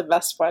they were the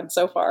best one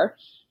so far.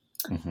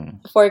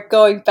 Before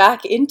going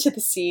back into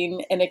the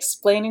scene and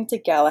explaining to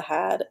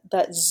Galahad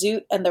that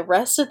Zoot and the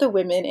rest of the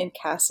women in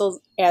Castle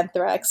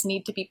Anthrax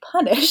need to be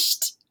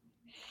punished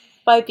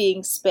by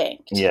being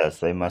spanked. Yes,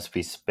 they must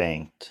be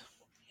spanked.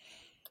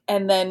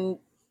 And then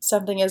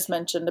something is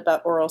mentioned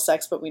about oral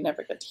sex, but we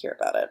never get to hear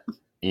about it.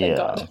 Thank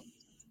God.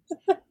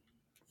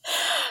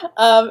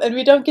 And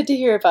we don't get to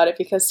hear about it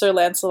because Sir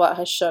Lancelot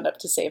has shown up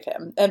to save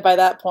him. And by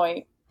that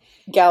point,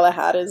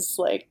 Galahad is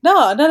like, no,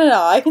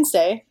 I can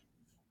stay.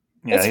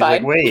 Yeah, it's he's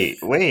fine. Like,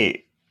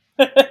 wait.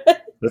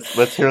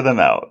 let's hear them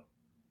out.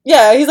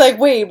 Yeah, he's like,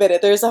 wait a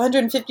minute, there's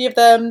 150 of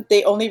them.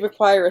 They only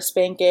require a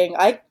spanking.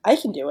 I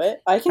can do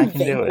it. I can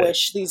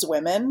vanquish these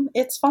women.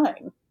 It's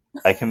fine.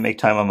 I can make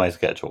time on my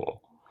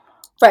schedule.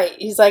 Right.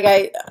 He's like,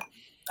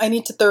 I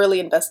need to thoroughly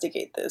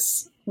investigate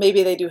this.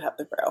 Maybe they do have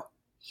the Grail.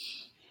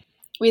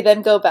 We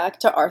then go back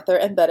to Arthur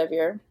and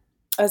Bedivere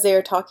as they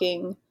are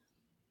talking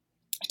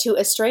to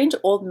a strange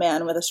old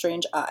man with a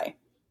strange eye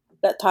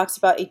that talks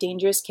about a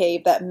dangerous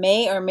cave that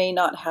may or may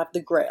not have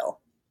the Grail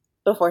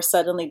before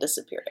suddenly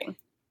disappearing.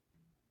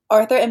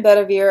 Arthur and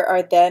Bedivere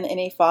are then in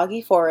a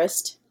foggy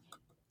forest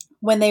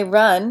when they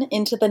run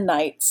into the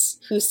knights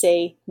who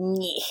say,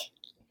 "Nyeh."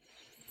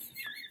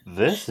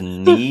 This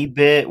knee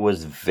bit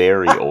was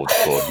very old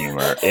school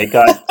humor. It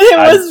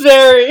was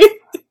very.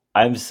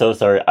 I'm so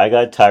sorry. I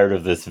got tired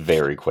of this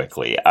very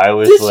quickly. I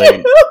was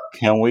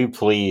can we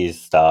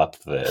please stop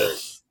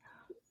this?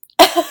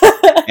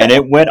 And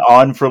it went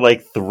on for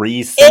like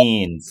 3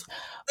 scenes.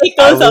 It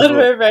goes on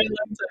for a very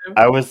long time.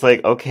 I was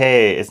like,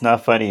 okay, it's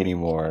not funny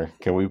anymore.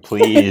 Can we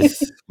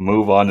please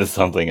move on to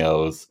something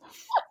else?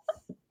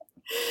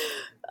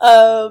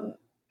 And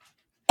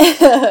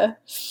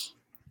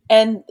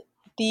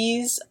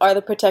these are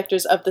the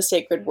protectors of the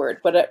sacred word.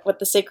 What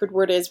the sacred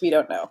word is, we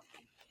don't know.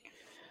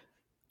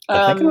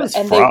 I think it was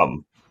And they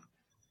from.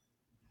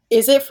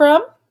 is it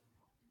from?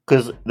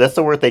 Because that's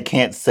the word they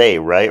can't say,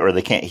 right? Or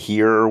they can't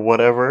hear or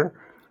whatever.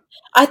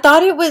 I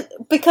thought it was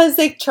because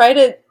they try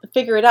to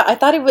figure it out. I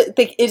thought it was.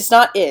 It's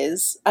not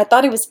is. I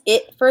thought it was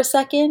it for a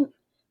second,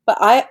 but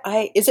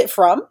I is it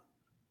from?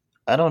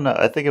 I don't know.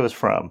 I think it was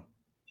from.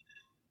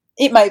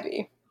 It might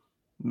be.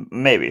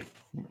 Maybe.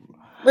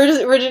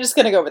 We're just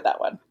gonna go with that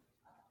one.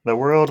 The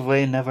world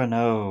may never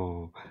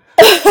know.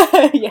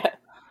 Yeah.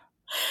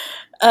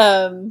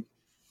 Um,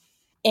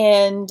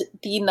 and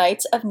the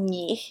Knights of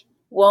Nich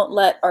won't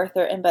let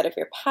Arthur and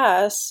Bedivere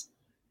pass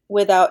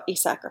without a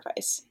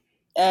sacrifice,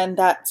 and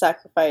that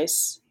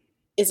sacrifice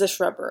is a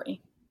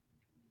shrubbery,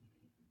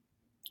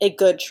 a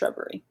good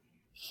shrubbery.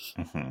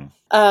 Mm-hmm.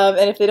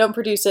 And if they don't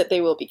produce it,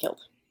 they will be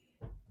killed.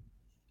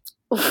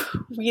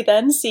 We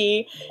then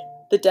see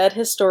the dead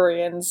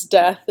historian's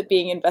death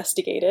being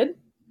investigated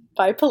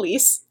by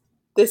police.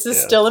 This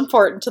is still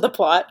important to the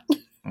plot.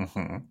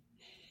 Mm-hmm.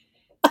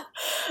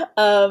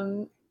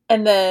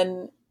 And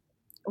then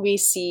we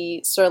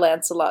see Sir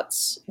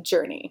Lancelot's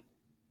journey.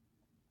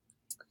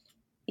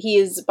 He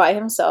is by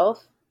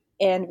himself,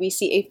 and we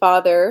see a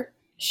father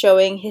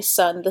showing his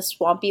son the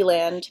swampy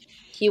land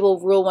he will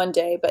rule one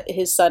day, but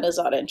his son is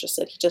not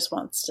interested. He just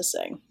wants to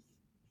sing.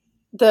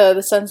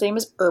 The son's name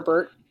is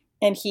Herbert,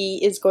 and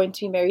he is going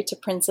to be married to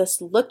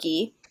Princess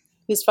Loki,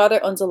 whose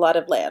father owns a lot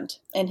of land.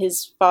 And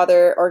his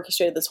father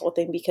orchestrated this whole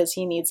thing because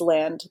he needs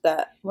land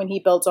that when he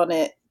builds on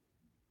it,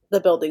 the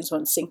buildings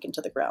won't sink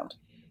into the ground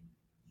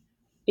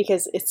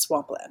because it's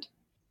swampland.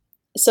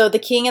 So the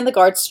king and the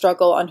guards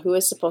struggle on who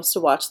is supposed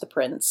to watch the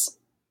prince.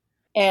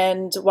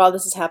 And while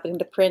this is happening,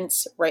 the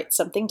prince writes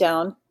something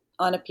down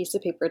on a piece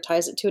of paper,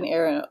 ties it to an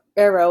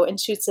arrow, and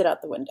shoots it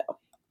out the window.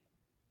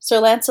 Sir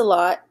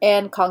Lancelot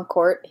and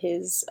Concourt,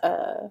 his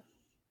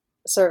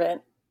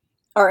servant,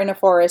 are in a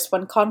forest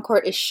when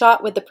Concourt is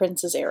shot with the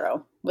prince's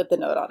arrow with the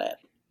note on it,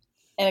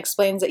 and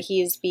explains that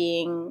he is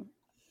being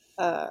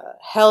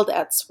held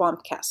at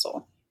Swamp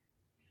Castle.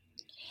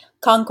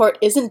 Concourt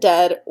isn't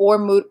dead or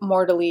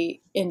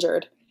mortally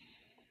injured,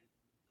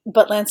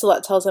 but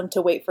Lancelot tells him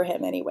to wait for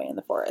him anyway in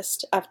the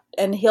forest,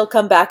 and he'll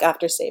come back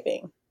after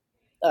saving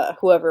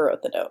whoever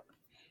wrote the note,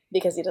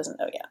 because he doesn't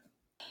know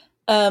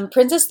yet.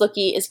 Princess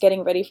Loki is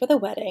getting ready for the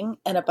wedding,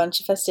 and a bunch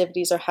of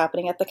festivities are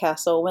happening at the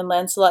castle when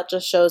Lancelot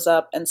just shows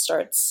up and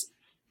starts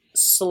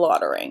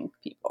slaughtering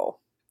people.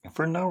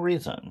 For no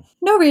reason.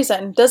 No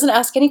reason. Doesn't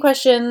ask any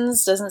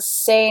questions, doesn't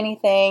say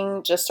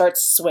anything, just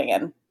starts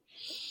swinging.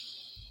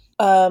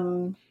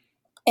 And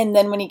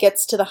then when he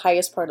gets to the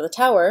highest part of the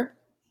tower,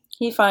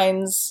 he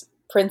finds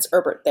Prince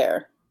Herbert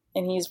there.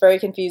 And he's very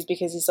confused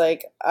because he's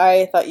like,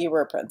 I thought you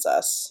were a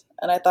princess.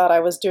 And I thought I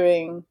was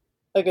doing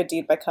a good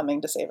deed by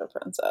coming to save a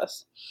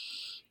princess.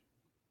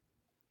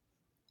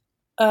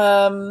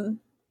 The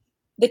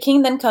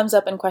king then comes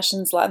up and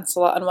questions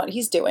Lancelot on what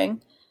he's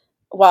doing,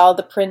 while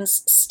the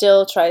prince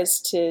still tries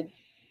to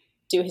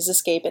do his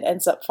escape and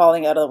ends up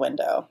falling out of the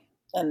window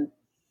and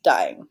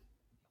dying.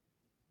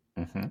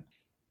 Mm-hmm.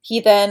 He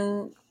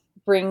then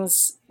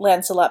brings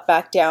Lancelot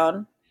back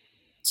down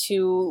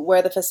to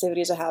where the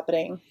festivities are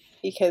happening,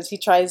 because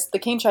the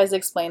king tries to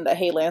explain that,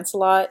 hey,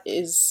 Lancelot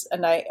is a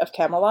knight of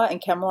Camelot,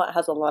 and Camelot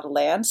has a lot of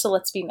land, so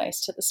let's be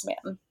nice to this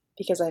man,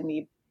 because I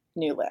need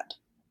new land.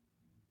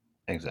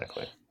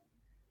 Exactly.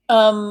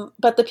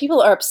 But the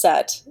people are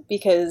upset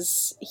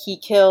because he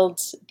killed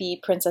the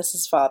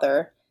princess's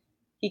father.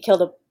 He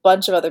killed a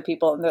bunch of other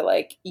people, and they're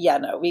like, yeah,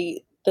 no,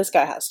 this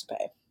guy has to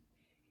pay.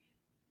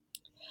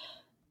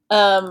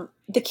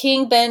 The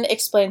king then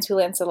explains who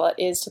Lancelot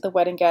is to the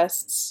wedding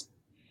guests,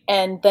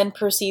 and then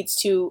proceeds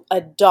to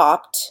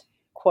adopt,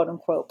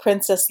 quote-unquote,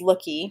 Princess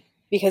Loki,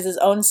 because his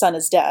own son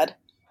is dead.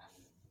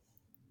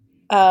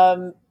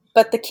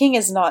 But the king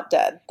is not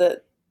dead.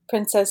 The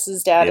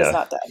princess's dad is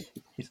not dead.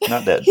 He's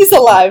not dead. He's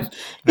alive.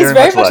 He's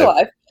very much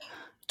alive.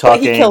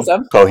 Talking, but he kills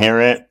him.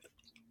 Coherent.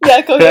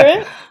 Yeah,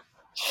 coherent.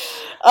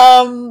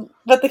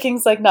 But the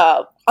king's like,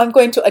 nah, I'm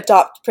going to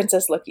adopt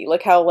Princess Loki.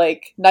 Look how,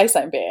 nice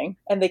I'm being.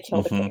 And they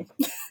kill the king.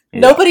 Yeah.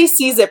 Nobody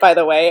sees it, by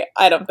the way,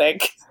 I don't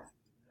think.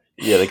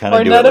 Yeah, they kind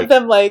of do it. Or none of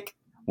them,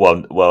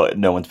 Well,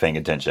 no one's paying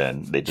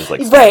attention. They just,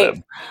 right.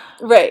 Him.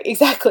 Right,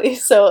 exactly.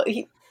 So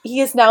he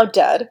is now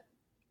dead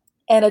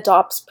and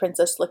adopts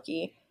Princess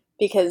Loki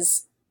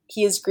because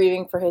he is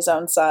grieving for his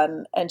own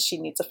son and she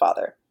needs a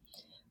father.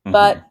 Mm-hmm.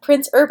 But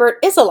Prince Herbert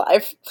is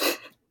alive.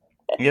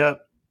 Yeah.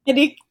 And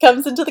he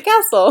comes into the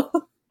castle.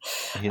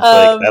 He's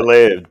like, I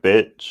lived,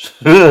 bitch.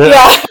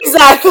 Yeah,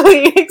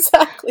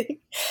 exactly.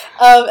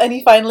 And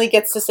he finally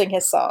gets to sing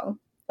his song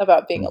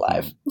about being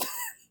alive.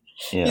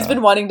 Yeah. He's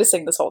been wanting to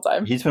sing this whole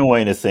time. He's been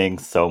wanting to sing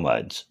so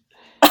much.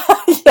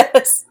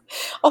 Yes.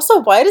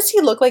 Also, why does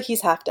he look like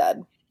he's half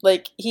dead?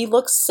 He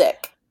looks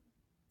sick.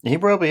 He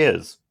probably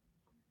is.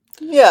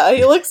 Yeah,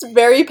 he looks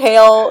very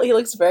pale. He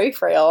looks very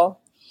frail.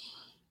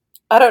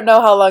 I don't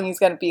know how long he's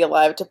going to be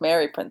alive to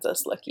marry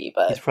Princess Loki,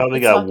 but he's probably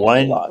got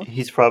one.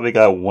 He's probably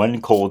got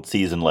one cold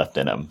season left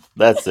in him.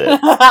 That's it.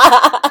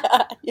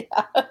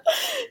 Yeah.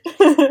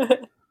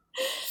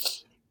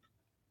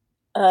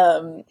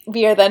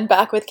 We are then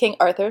back with King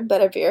Arthur and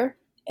Bedivere,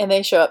 and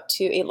they show up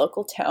to a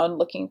local town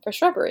looking for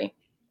shrubbery.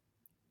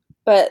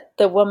 But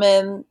the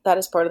woman that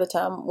is part of the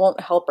town won't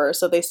help her,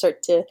 so they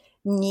start to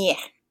nyeh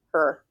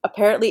her.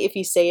 Apparently, if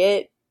you say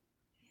it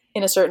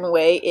in a certain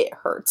way, it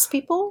hurts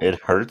people.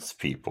 It hurts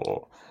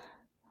people.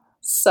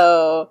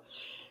 So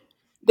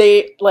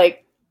they,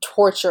 like,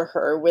 torture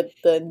her with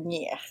the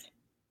nyeh.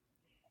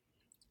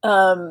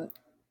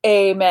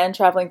 A man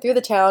traveling through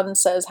the town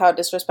says how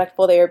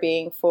disrespectful they are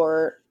being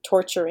for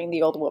torturing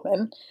the old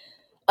woman.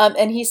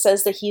 And he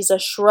says that he's a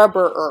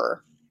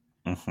shrubberer.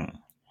 Mm-hmm.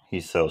 He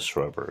sells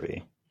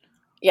shrubbery.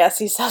 Yes,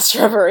 he sells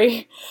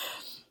shrubbery.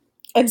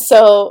 And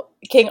so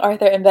King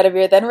Arthur and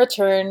Bedivere then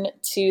return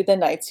to the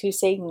knights who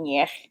say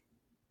nyeh,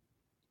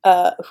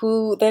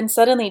 who then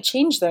suddenly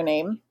change their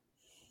name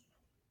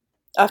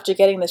after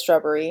getting the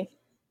shrubbery,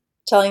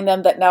 telling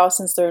them that now,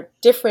 since they're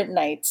different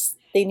knights,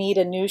 they need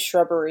a new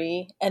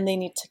shrubbery and they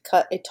need to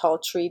cut a tall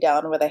tree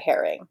down with a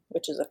herring,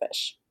 which is a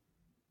fish.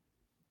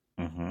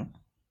 Mm-hmm.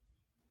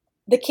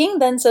 The king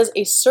then says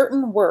a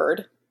certain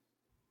word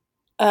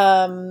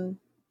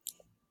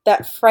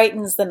that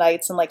frightens the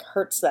knights and, like,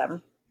 hurts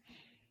them.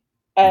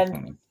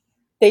 And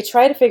they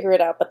try to figure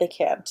it out, but they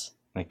can't.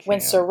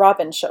 When Sir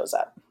Robin shows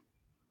up.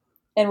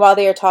 And while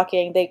they are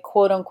talking, they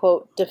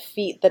quote-unquote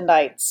defeat the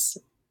knights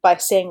by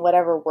saying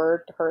whatever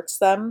word hurts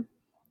them,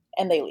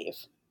 and they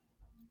leave.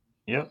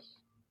 Yep.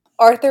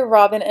 Arthur,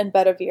 Robin, and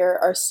Bedivere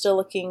are still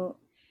looking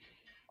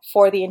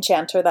for the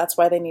enchanter. That's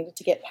why they needed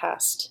to get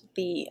past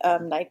the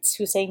knights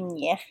who say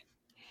nyeh.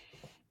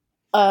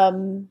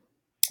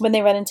 When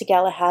they run into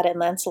Galahad and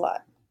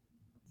Lancelot.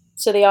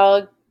 So they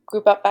all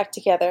group up back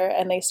together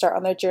and they start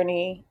on their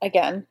journey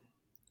again.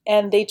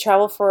 And they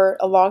travel for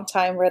a long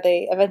time where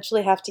they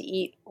eventually have to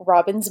eat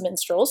Robin's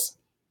minstrels.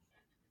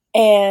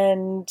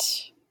 And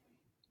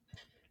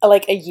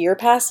like a year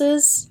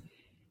passes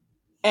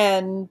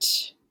and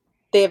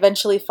they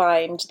eventually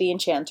find the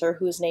enchanter,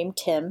 who's named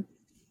Tim,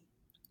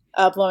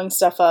 blowing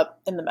stuff up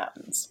in the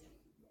mountains.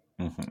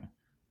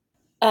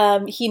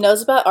 Mm-hmm. He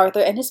knows about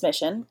Arthur and his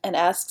mission and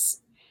asks,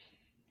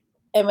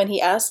 and when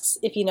he asks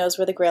if he knows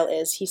where the Grail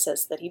is, he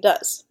says that he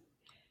does.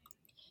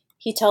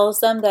 He tells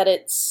them that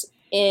it's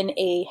in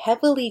a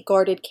heavily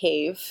guarded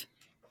cave,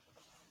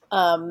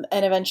 and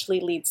eventually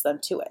leads them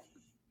to it.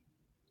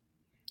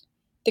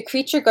 The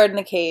creature guarding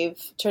the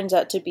cave turns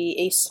out to be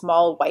a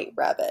small white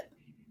rabbit.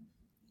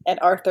 And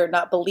Arthur,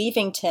 not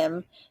believing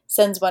Tim,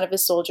 sends one of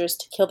his soldiers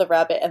to kill the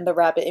rabbit, and the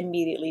rabbit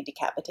immediately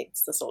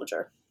decapitates the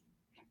soldier.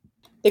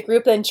 The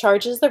group then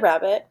charges the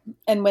rabbit,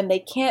 and when they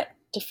can't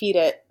defeat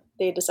it,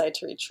 they decide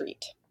to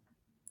retreat.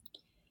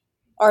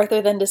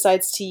 Arthur then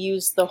decides to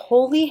use the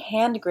holy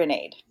hand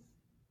grenade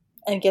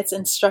and gets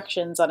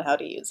instructions on how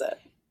to use it.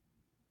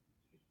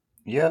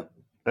 Yep,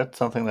 that's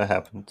something that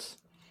happens.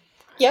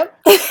 Yep.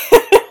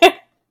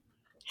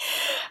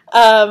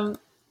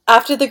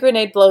 After the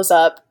grenade blows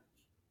up,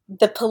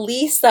 the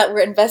police that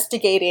were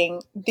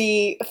investigating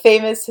the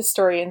famous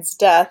historian's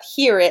death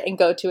hear it and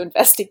go to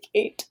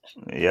investigate.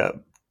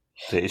 Yep.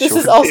 This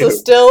is also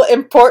still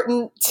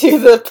important to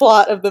the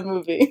plot of the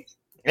movie.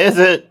 Is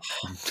it?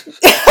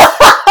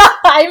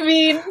 I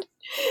mean,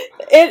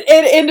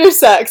 it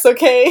intersects,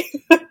 okay?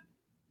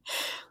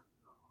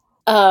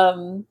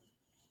 The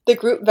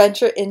group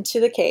venture into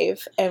the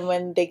cave, and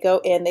when they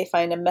go in, they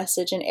find a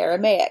message in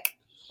Aramaic.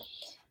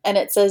 And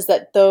it says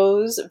that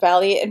those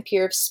valiant and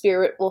pure of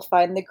spirit will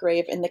find the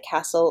grave in the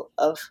castle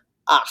of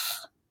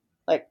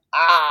Like,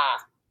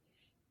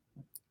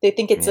 They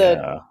think it's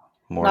not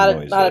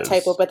a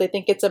typo, but they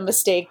think it's a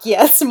mistake.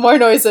 Yes, more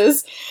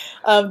noises.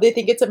 They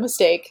think it's a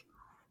mistake.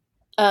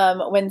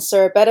 When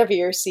Sir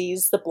Bedivere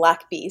sees the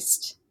black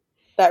beast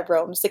that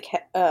roams the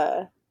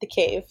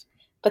cave,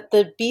 but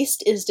the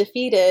beast is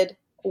defeated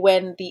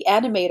when the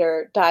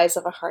animator dies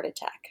of a heart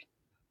attack.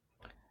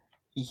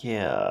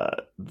 Yeah,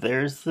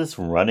 there's this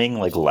running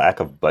like lack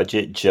of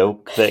budget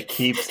joke that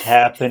keeps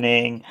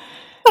happening,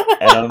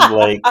 and I'm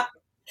like,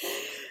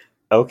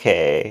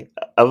 okay,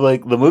 I'm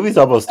like, the movie's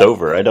almost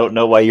over. I don't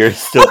know why you're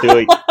still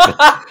doing.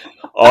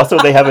 Also,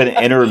 they have an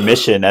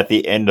intermission at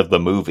the end of the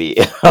movie.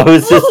 I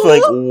was just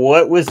like,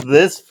 what was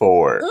this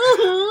for?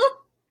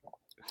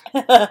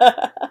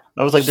 I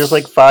was like, there's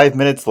like 5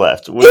 minutes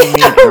left. What do you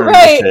mean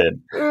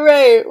intermission?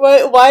 Right.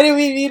 Why do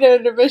we need an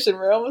intermission?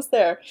 We're almost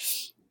there.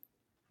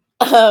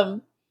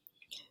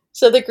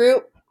 So the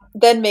group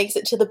then makes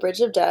it to the Bridge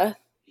of Death,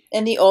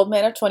 and the old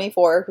man of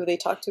 24, who they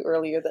talked to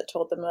earlier that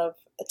told them of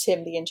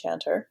Tim the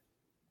Enchanter,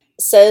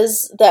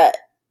 says that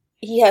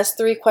he has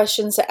 3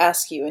 questions to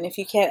ask you, and if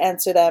you can't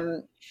answer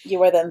them,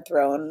 you are then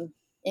thrown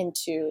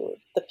into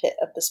the pit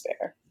of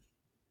despair.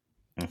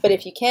 Mm-hmm. But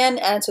if you can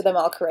answer them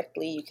all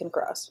correctly, you can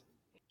cross.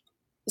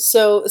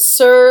 So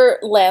Sir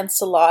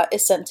Lancelot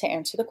is sent to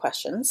answer the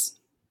questions,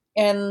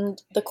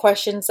 and the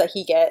questions that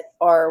he get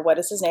are, what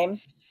is his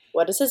name,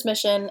 what is his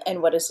mission,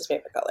 and what is his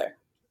favorite color?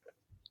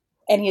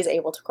 And he is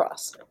able to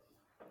cross.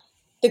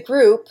 The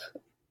group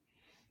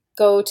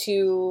go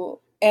to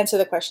answer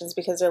the questions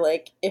because they're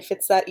like, if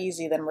it's that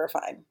easy, then we're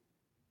fine.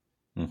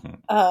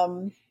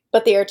 Mm-hmm.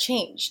 But they are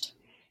changed.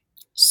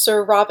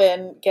 Sir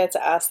Robin gets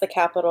asked the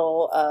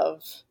capital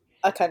of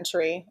a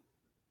country.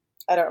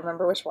 I don't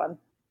remember which one.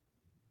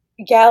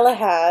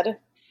 Galahad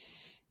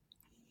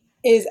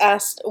is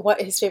asked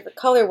what his favorite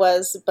color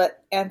was,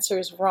 but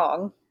answers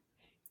wrong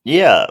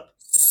Yeah.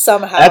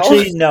 somehow.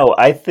 Actually, no.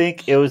 I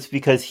think it was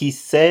because he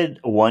said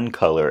one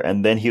color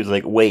and then he was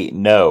like, wait,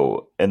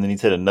 no. And then he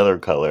said another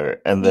color.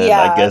 And then I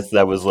Yeah, guess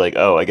that was like,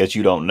 oh, I guess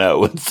you don't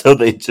know. And so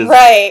they just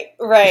right.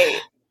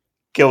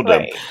 killed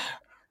him.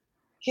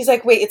 He's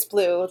like, wait, it's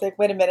blue. Like,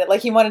 wait a minute.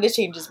 Like, he wanted to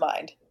change his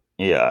mind.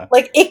 Yeah.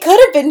 Like, it could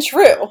have been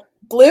true.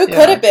 Blue could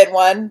Yeah. have been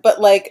one,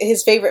 but like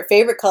his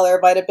favorite color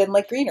might have been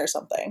like green or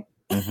something.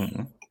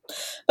 Mm-hmm.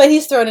 But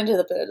he's thrown into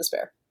the pit of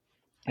despair.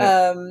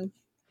 Yep.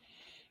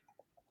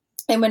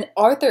 And when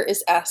Arthur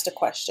is asked a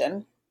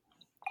question,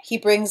 he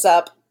brings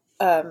up,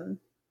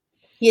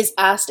 he is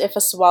asked if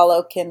a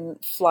swallow can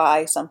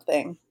fly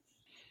something.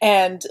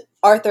 And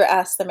Arthur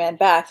asks the man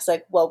back, he's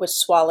like, well, which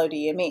swallow do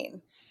you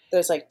mean?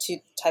 There's like two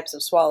types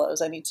of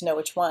swallows. I need to know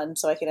which one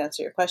so I can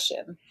answer your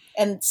question.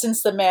 And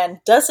since the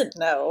man doesn't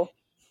know,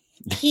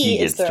 He he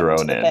is gets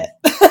thrown into thrown the in.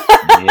 pit.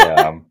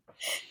 Yeah.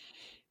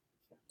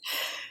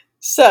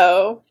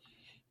 So,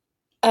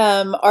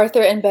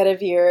 Arthur and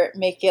Bedivere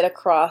make it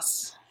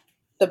across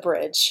the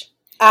bridge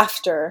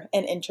after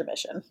an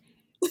intermission.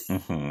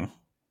 Mm-hmm.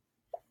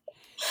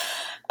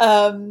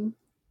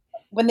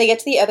 When they get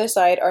to the other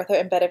side, Arthur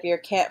and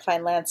Bedivere can't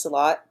find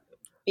Lancelot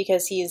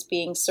because he is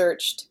being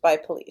searched by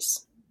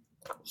police.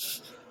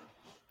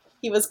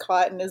 He was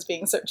caught and is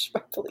being searched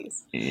by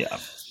police. Yeah.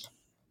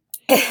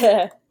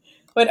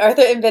 When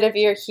Arthur and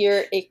Bedivere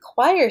hear a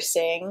choir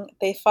sing,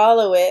 they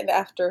follow it and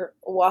after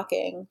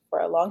walking for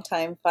a long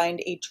time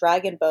find a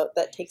dragon boat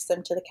that takes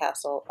them to the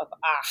castle of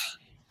Ah.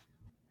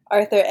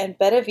 Arthur and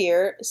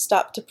Bedivere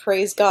stop to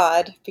praise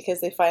God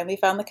because they finally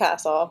found the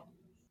castle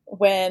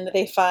when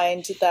they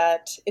find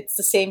that it's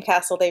the same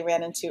castle they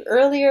ran into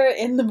earlier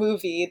in the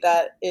movie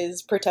that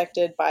is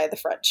protected by the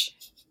French.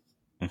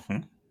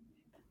 Mm-hmm.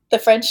 The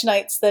French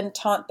knights then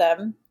taunt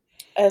them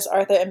as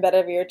Arthur and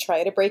Bedivere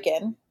try to break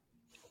in.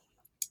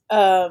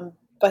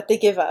 But they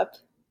give up.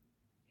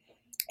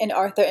 And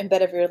Arthur and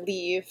Bedivere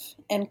leave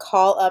and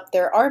call up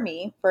their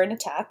army for an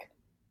attack.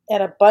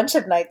 And a bunch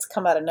of knights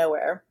come out of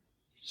nowhere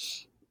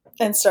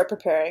and start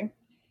preparing.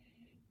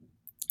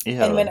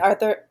 Yeah. And when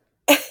Arthur...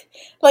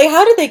 like,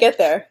 how did they get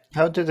there?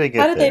 How did they get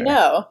How did there? they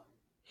know?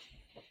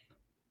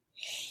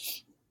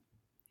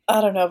 I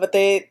don't know, but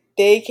they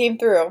came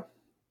through.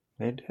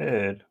 They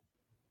did.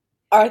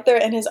 Arthur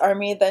and his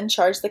army then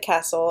charge the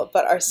castle,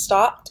 but are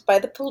stopped by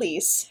the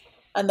police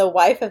and the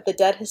wife of the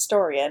dead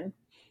historian.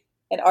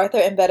 And Arthur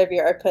and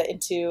Bedivere are put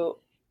into,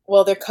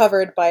 well, they're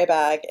covered by a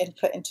bag and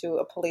put into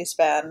a police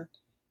van.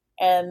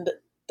 And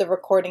the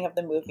recording of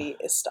the movie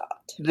is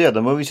stopped. Yeah,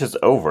 the movie's just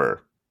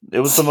over. It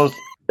was the most.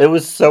 It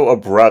was so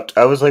abrupt.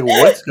 I was like,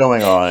 "What's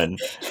going on?"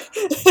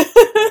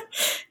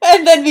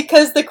 And then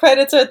because the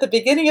credits are at the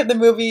beginning of the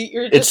movie,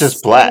 you're It's just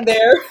sitting black.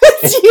 there.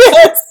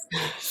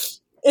 Yes,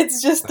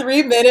 it's just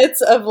 3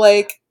 minutes of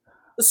like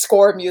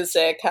score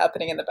music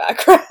happening in the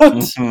background.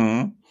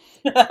 Mm-hmm.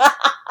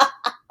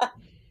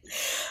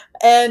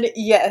 And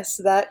yes,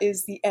 that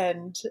is the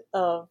end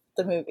of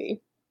the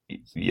movie.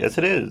 Yes,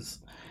 it is.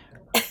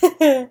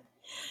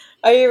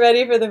 Are you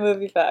ready for the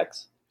movie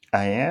facts?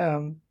 I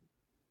am.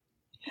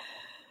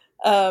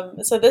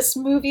 So this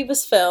movie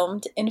was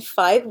filmed in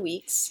 5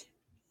 weeks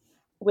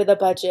with a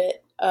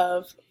budget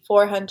of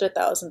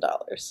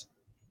 $400,000.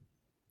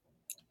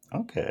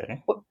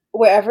 Okay.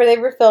 Wherever they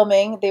were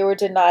filming, they were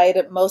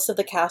denied most of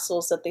the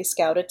castles that they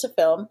scouted to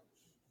film.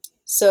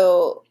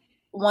 So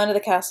one of the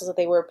castles that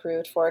they were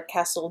approved for,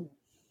 Castle,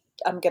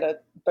 I'm going to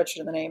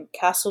butcher the name,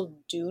 Castle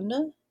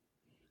Dune,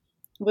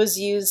 was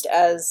used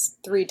as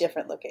 3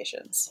 different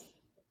locations.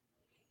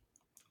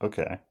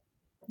 Okay.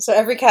 So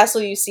every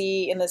castle you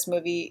see in this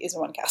movie is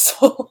one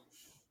castle.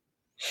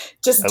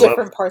 Just I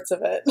different parts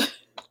of it.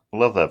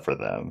 love that for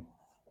them.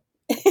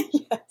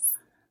 Yes.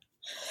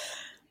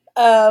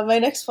 My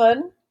next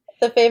one.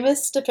 The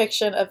famous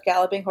depiction of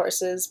galloping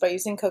horses by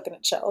using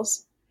coconut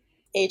shells,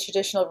 a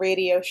traditional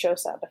radio show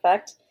sound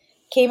effect,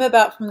 came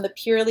about from the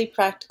purely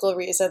practical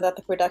reason that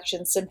the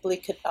production simply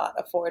could not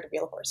afford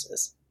real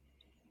horses.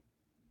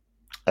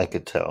 I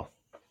could tell.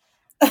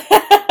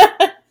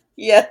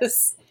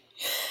 Yes.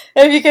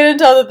 If you couldn't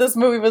tell that this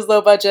movie was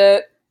low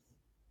budget,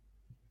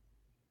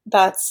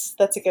 that's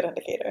a good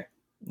indicator.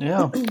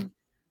 Yeah.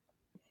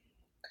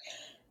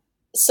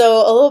 So,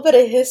 a little bit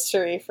of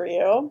history for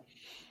you.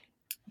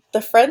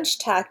 The French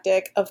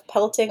tactic of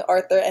pelting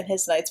Arthur and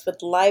his knights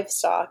with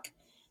livestock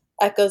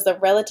echoes the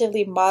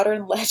relatively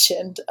modern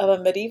legend of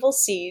a medieval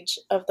siege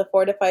of the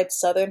fortified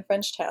southern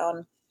French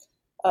town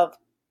of,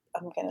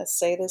 I'm going to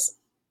say this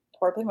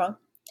horribly wrong,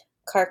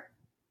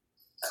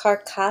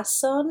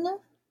 Carcassonne?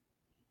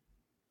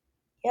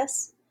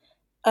 Yes.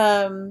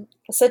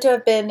 Said to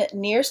have been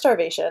near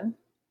starvation.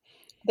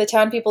 The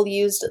town people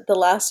used the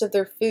last of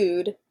their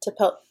food to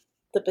pelt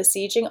the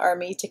besieging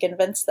army to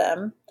convince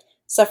them,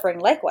 suffering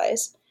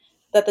likewise,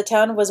 that the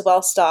town was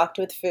well stocked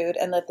with food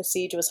and that the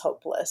siege was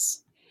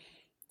hopeless.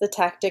 the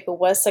tactic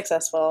was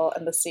successful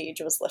and the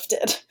siege was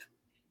lifted.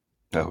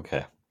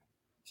 Okay.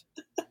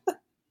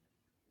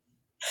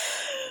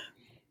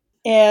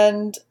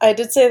 And I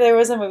did say there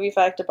was a movie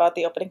fact about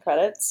the opening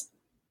credits.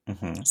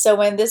 Mm-hmm. So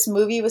when this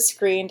movie was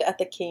screened at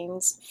the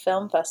Cannes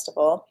Film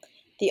Festival,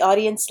 the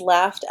audience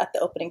laughed at the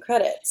opening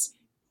credits.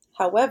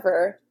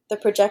 However, the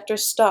projector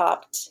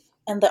stopped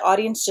and the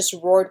audience just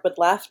roared with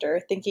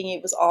laughter, thinking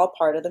it was all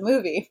part of the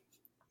movie.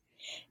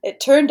 It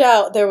turned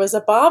out there was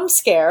a bomb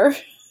scare,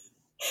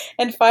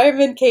 and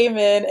firemen came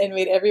in and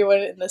made everyone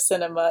in the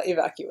cinema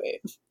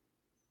evacuate.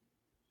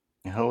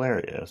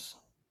 Hilarious.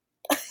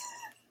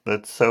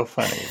 That's so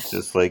funny.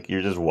 Just like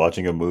you're just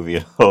watching a movie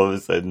and all of a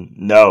sudden,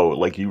 no,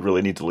 like you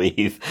really need to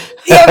leave.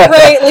 Yeah,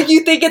 right. Like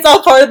you think it's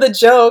all part of the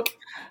joke,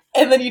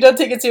 and then you don't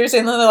take it seriously,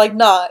 and then they're like,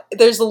 "Nah,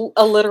 there's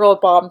a literal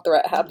bomb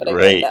threat happening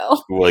right Right.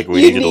 now. Like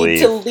we You need you to need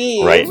to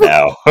leave right leave."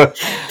 now.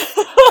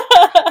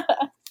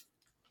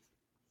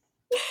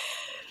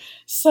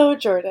 So,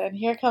 Jordan,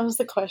 here comes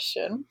the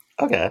question: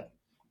 Okay.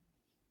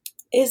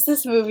 is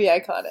this movie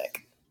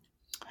iconic?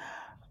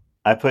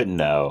 I put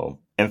no.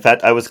 In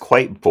fact, I was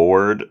quite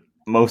bored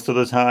most of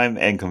the time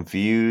and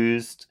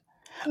confused.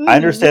 I Mm-hmm.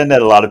 understand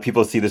that a lot of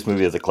people see this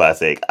movie as a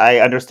classic. I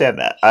understand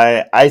that.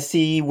 I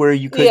see where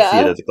you could see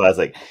it Yeah, as a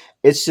classic.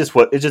 It just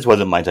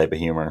wasn't my type of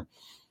humor.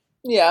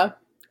 yeah.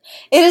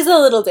 It is a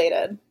little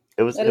dated.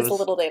 It was It it is a was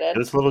little it dated.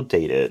 was a little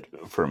dated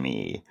for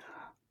me.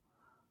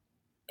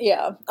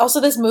 Yeah. Also,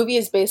 this movie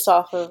is based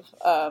off of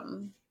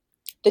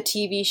the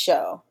TV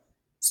show.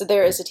 So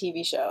there is a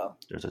TV show,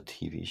 There's a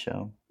TV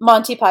show.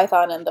 Monty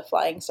Python and the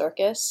Flying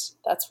Circus.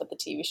 That's what the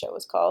TV show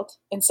was called.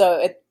 And so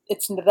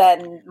it's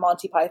then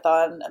Monty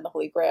Python and the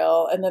Holy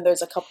Grail, and then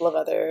there's a couple of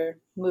other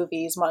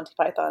movies, Monty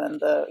Python and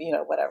the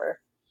whatever.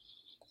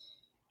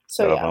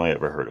 So Oh, I've yeah, only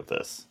ever heard of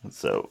this.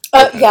 So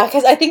okay. yeah,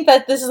 because I think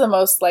that this is the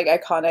most like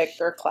iconic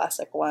or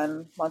classic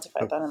one, Monty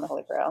O- Python and the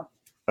Holy Grail.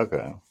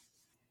 Okay.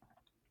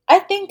 I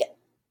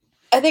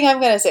think I'm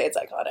gonna say it's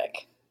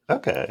iconic,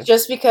 Okay.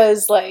 just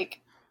because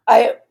like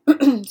I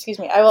excuse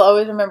me, I will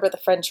always remember the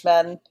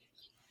Frenchman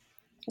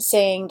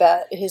saying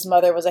that his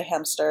mother was a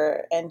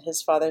hamster and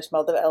his father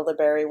smelled of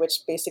elderberry,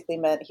 which basically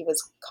meant he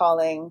was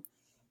calling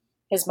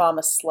his mom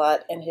a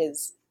slut and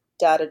his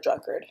dad a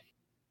drunkard.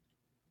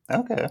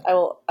 Okay. I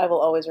will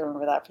always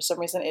remember that. For some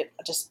reason it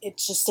just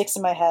sticks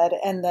in my head.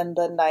 And then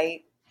the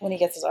night when he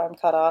gets his arm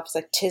cut off, it's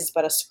like "'tis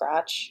but a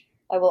scratch."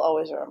 I will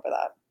always remember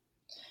that.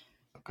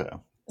 Okay.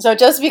 So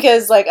just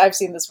because like I've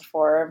seen this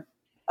before,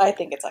 I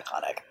think it's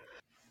iconic.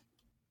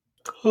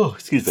 Oh,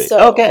 excuse me.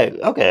 So Okay.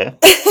 Okay.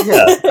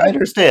 Yeah, I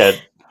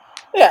understand.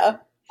 yeah,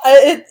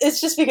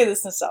 it's just because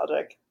it's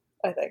nostalgic.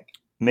 I think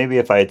Maybe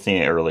if I had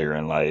seen it earlier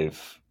in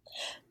life,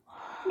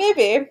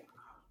 maybe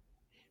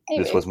this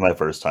maybe. was my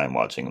first time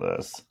watching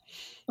this.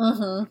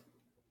 Mm-hmm.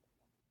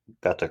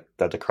 Got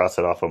to cross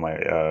it off on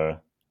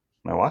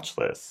my watch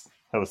list.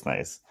 That was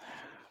nice.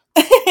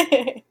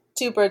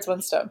 Two birds,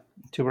 one stone.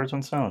 Two birds,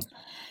 one stone.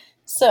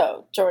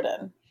 So,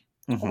 Jordan,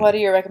 what Hmm. are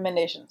your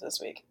recommendations this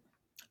week?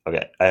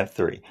 Okay, I have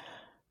three.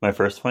 My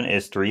first one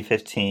is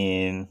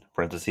 315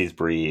 parentheses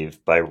breathe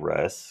by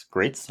Russ.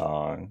 Great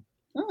song.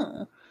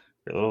 Hmm,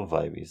 Great little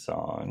vibey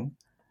song.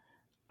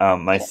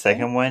 My okay.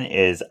 second one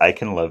is I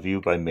Can Love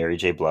You by Mary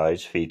J.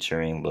 Blige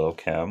featuring Lil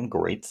Kim.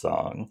 Great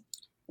song.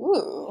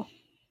 Ooh,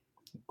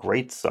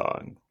 Great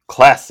song.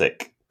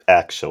 Classic,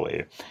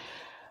 actually.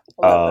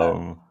 I love that.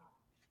 Um,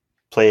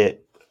 play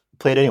it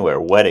play it anywhere.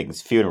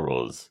 Weddings,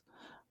 funerals,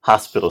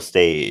 hospital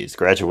stays,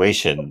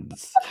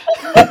 graduations.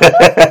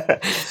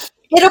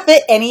 It'll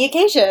fit any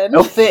occasion.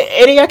 It'll fit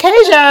any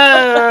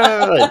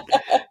occasion.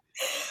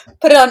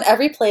 Put it on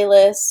every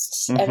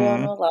playlist. Everyone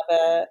Hmm. will love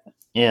it.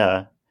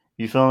 Yeah.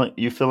 You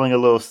feeling a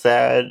little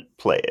sad?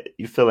 Play it.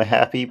 You feeling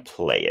happy?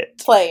 Play it.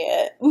 Play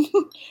it.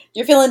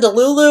 You're feeling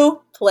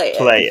Delulu? Play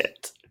Play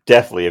it.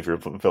 Definitely if you're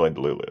feeling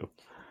Lulu.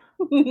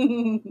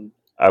 it.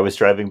 I was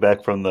driving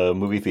back from the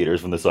movie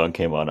theaters when the song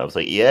came on. I was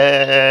like,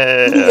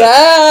 yeah.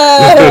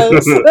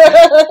 Yes.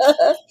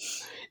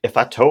 If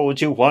I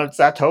told you once,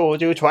 I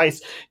told you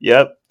twice.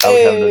 Yep. I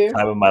was having the Hey,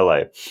 time of my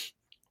life.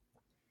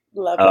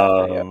 love that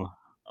for you. Um,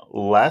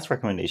 Last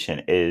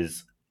recommendation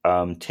is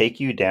Take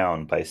You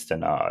Down by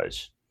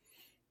Stenage.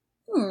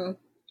 Hmm.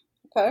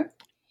 Okay.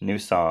 New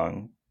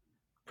song.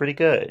 Pretty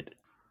good.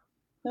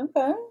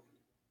 Okay.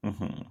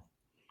 Hmm.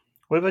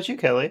 What about you,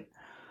 Kelly?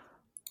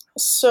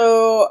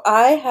 So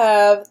I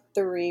have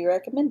three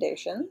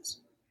recommendations.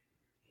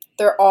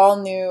 They're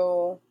all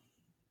new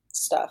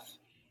stuff.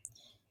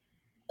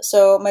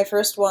 So my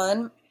first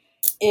one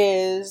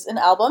is an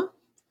album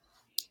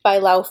by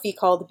Laufey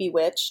called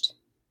Bewitched.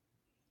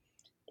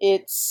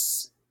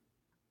 It's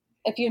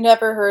if you've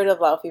never heard of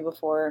Laufey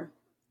before,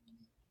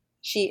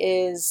 she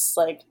is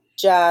like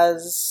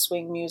jazz,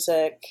 swing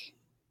music,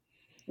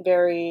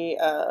 very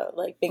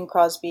like Bing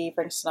Crosby,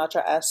 Frank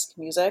Sinatra esque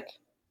music.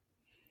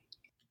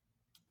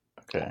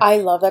 Okay. I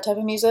love that type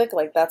of music.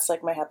 Like that's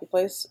like my happy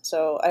place.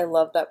 So I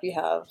love that we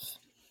have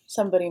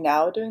somebody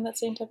now doing that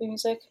same type of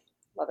music.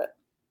 Love it.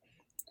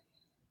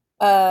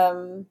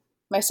 Um,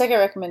 My second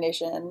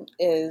recommendation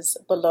is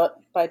Balot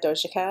by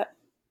Doja Cat.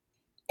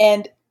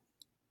 And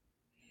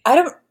I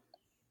don't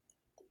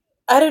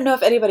I don't know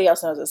if anybody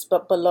else knows this,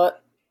 but balot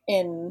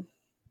in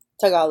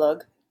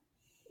Tagalog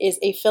is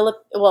in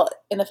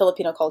the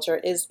Filipino culture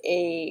is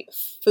a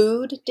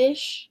food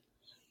dish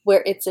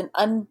where it's an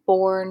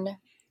unborn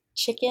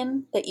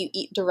chicken that you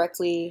eat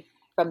directly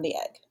from the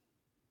egg.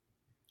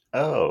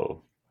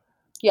 Oh.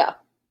 Yeah.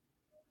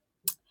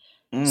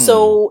 Mm.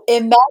 So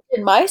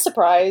imagine my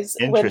surprise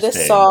when this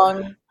Interesting.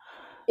 song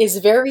is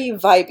very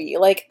vibey.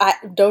 Like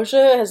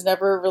Doja has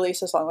never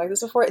released a song like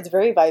this before. It's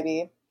very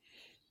vibey.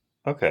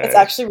 It's Okay.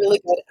 actually really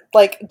good.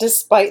 Like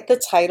despite the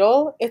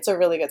title, it's a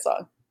really good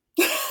song.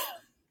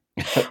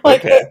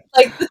 Okay.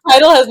 Like the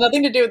title has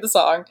nothing to do with the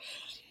song.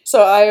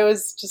 So I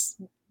was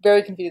just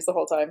very confused the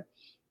whole time.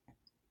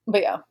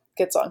 But yeah,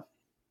 good song.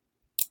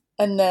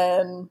 And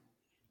then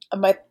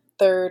my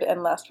third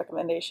and last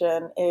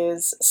recommendation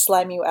is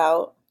Slime You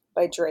Out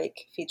by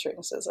Drake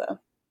featuring SZA.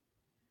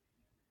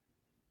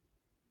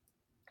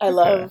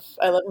 Okay.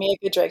 I love me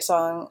a good Drake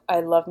song.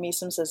 I love me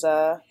some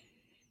SZA.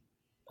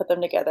 Put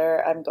them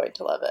together, I'm going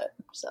to love it.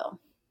 So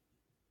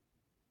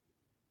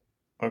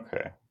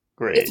Okay.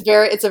 Great.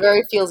 it's a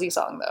very feelsy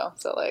song though.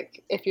 So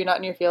like if you're not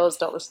in your feels,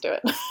 don't listen to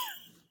it.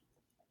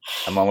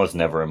 I'm almost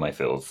never in my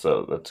feels,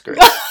 so that's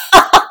great.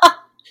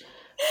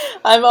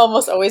 I'm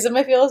almost always in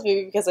my feels,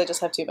 maybe because I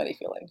just have too many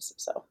feelings.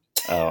 So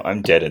Oh,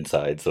 I'm dead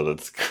inside, so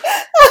that's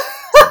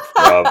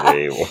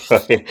probably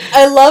why.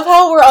 I love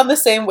how we're on the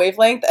same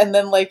wavelength, and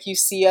then like you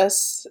see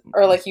us,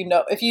 or like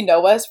if you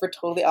know us, we're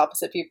totally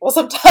opposite people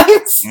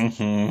sometimes.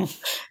 Hmm.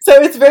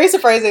 So it's very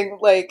surprising,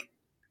 like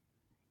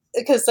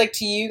because like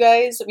to you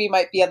guys, we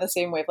might be on the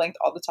same wavelength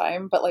all the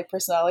time, but like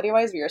personality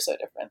wise, we are so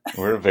different.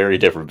 We're very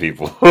different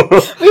people.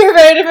 We are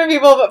very different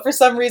people, but for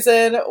some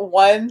reason,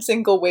 one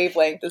single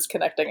wavelength is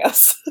connecting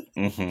us.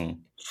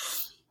 Hmm.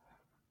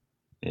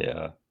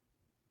 Yeah.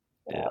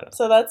 Yeah. Yeah.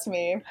 So that's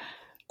me.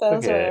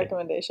 Those are my Okay.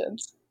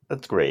 recommendations.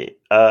 That's great.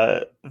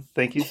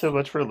 Thank you so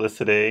much for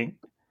listening.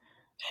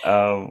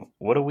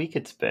 What a week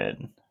it's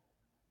been.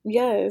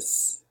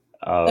 Yes.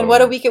 And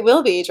what a Um, week it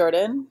will be,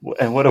 Jordan.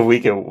 and what a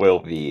week it will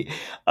be.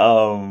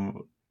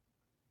 Um,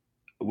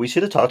 we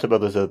should have talked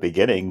about this at the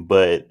beginning,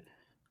 but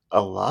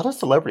a lot of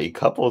celebrity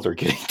couples are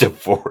getting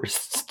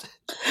divorced.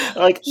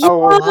 Like Yeah, a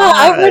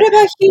I lot. read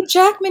about Hugh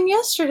Jackman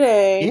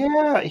yesterday.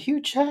 Yeah,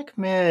 Hugh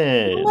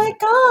Oh my Jackman.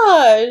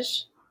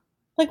 gosh.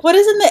 Like what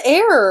is in the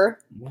air?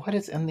 What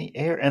is in the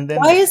air? And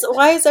then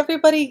Why is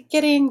everybody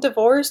getting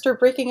divorced or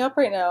breaking up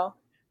right now?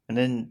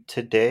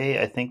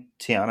 today, I think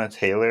Tiana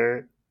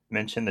Taylor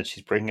mentioned that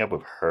she's breaking up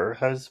with her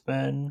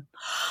husband.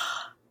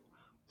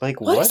 Like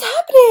What is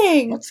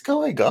happening? what's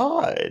going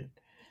on?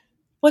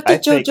 What I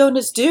did Joe think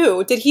Jonas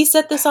do? Did he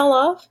set this all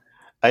off?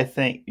 I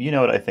think you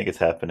know what I think is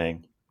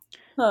happening.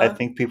 I Huh.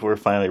 think people are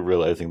finally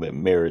realizing that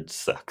marriage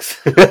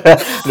sucks.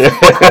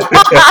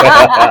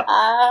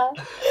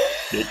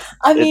 it's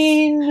I it's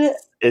mean,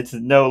 it's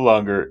no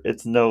longer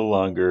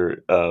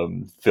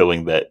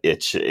filling that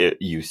itch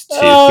it used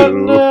oh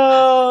to.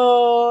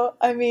 no.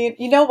 I mean,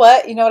 you know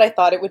what? You know what I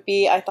thought it would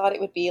be? I thought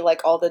it would be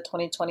like all the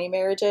 2020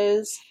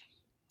 marriages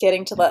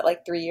getting to that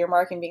like 3 year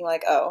mark and being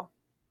like, oh,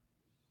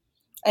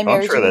 I Well,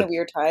 married you in a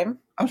weird time.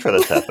 I'm sure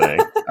that's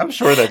happening. I'm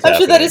sure that's I'm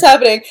sure that is happening.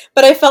 happening,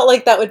 but I felt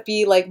like that would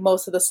be like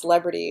most of the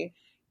celebrity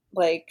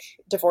like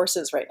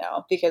divorces right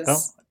now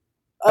Oh, because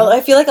I don't.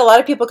 I feel like a lot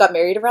of people got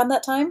married around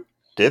that time,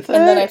 Did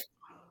and then they?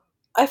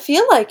 I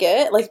feel like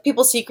it like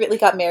people secretly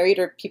got married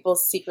or people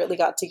secretly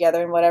got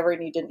together and whatever,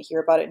 and you didn't hear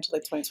about it until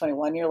like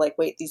 2021. You're like,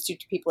 wait, these two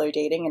people are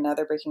dating and now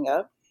they're breaking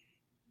up.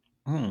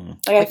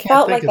 Like I I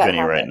can't felt think like of that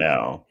any right happened.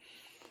 now.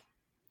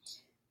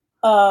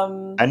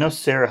 Um, I know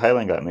Sarah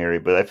Hyland got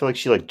married, but I feel like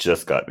she like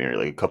just got married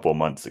like a couple of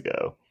months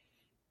ago.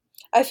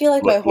 I feel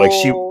like my Like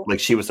whole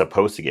she was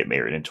supposed to get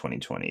married in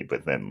 2020,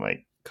 but then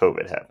like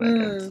COVID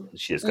happened, and mm,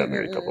 she just mm, got mm,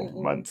 married a couple mm, of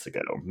mm, months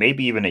ago,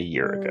 maybe even a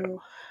year ago. mm.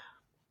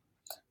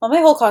 Well, my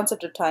whole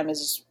concept of time is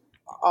just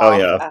Oh off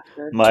yeah,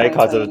 after my 2020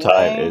 concept of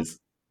time anyway. is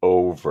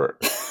over.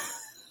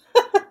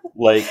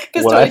 Like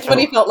Because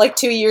 2020 felt like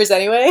 2 years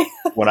anyway.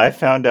 when I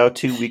found out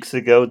 2 weeks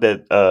ago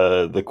that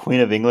the Queen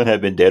of England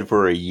had been dead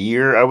for a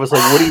year, I was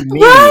like, "What do you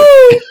mean?"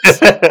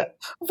 Right!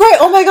 Right.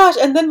 Oh my gosh.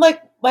 And then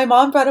like my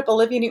mom brought up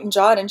Olivia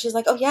Newton-John and she's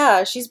like, "Oh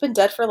yeah, she's been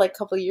dead for like a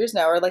couple of years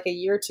now or like a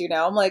year or two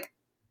now." I'm like,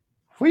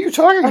 What are you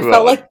talking I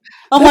felt about? like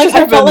That just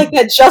I felt like happened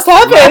that just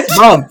happened. last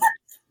month.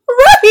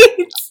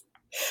 Right.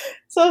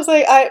 So I was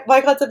like, I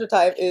my concept of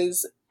time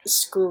is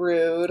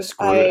screwed.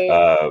 Screwed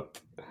up.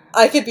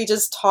 I could be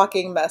just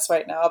talking mess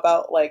right now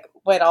about like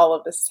when all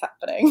of this is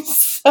happening.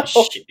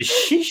 So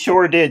She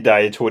sure did die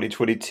in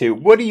 2022.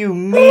 What do you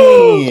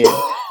mean?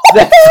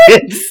 That's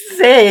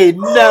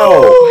insane.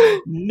 No,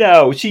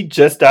 no, she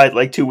just died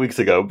like 2 weeks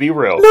ago. Be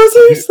real. no,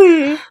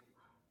 seriously.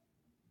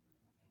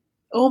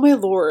 Oh my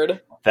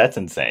lord. That's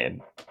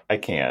insane. I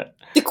can't.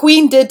 The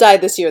queen did die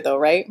this year though,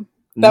 right?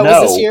 That was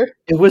this No, year.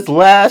 it was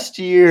last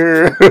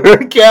year,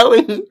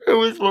 Kelly. It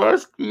was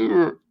last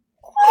year.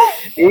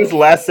 It was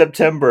last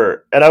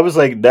September, and I was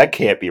like, that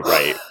can't be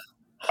right.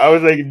 I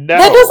was like, no,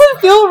 That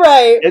doesn't feel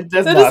right. it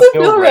does That not doesn't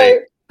feel feel right.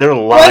 right. They're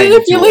Why did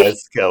lying I feel to like?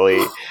 us, Kelly.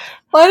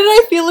 Why did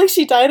I feel like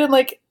she died in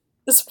like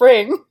the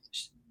spring?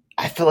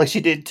 I feel like she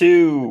did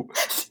too.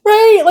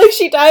 Right, like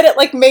she died at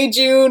like May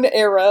June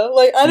era.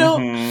 Like I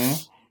don't. Mm-hmm.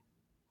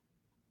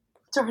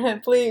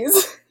 Jordan,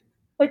 please.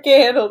 I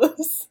can't handle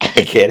this. I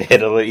can't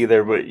handle it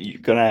either, but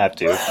you're gonna have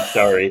to. I'm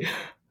sorry.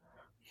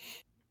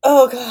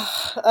 Oh god,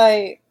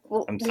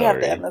 I'm we have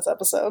to end sorry. this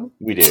episode.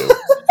 We do.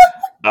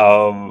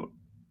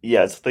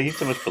 Yeah, so thank you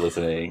so much for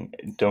listening.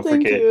 Don't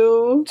Thank forget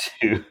you.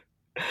 to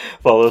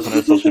follow us on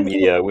our social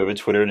media. We have a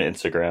Twitter and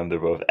Instagram. They're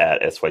both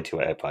at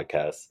SY2I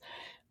Podcast.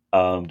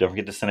 Don't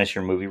forget to send us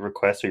your movie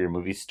requests or your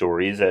movie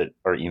stories at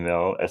our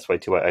email,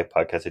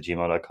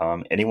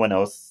 sy2ipodcast@gmail.com. Anyone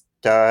else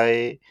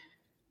die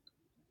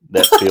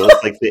that feels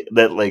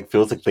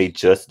like they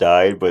just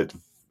died, but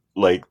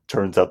like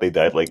turns out they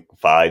died like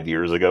 5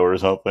 years ago or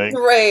something?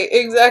 Right,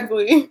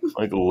 exactly.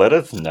 Like, let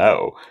us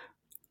know.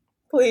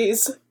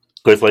 Please.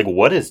 Because like,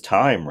 what is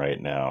time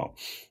right now?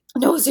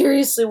 No,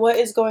 seriously, what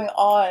is going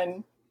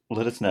on?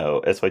 Let us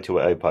know.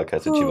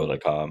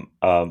 sy2ipodcast@gmail.com.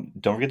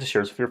 Don't forget to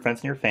share us with your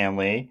friends and your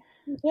family.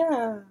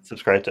 Yeah.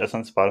 Subscribe to us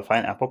on Spotify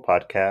and Apple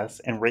Podcasts,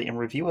 and rate and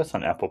review us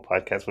on Apple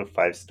Podcasts with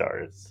 5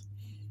 stars.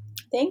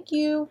 Thank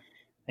you.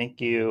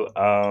 Thank you.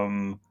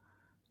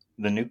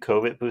 The new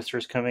COVID booster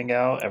is coming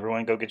out.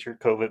 Everyone go get your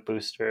COVID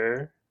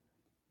booster.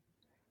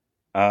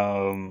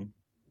 Everyone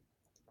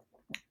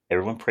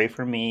pray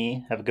for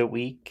me. Have a good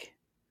week.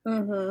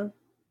 Mm-hmm.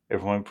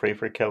 Everyone pray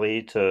for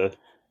Kelly to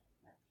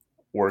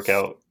work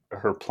out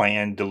her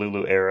planned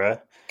Delulu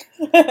era.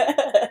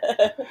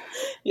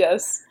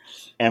 Yes.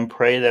 And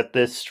pray that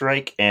this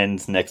strike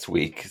ends next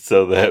week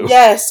so that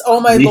Yes. Oh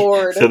my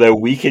lord.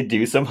 we could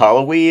do some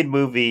Halloween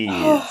movies.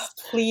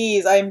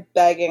 Please, I'm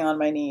begging on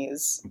my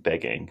knees.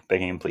 Begging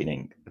and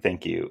pleading.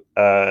 Thank you.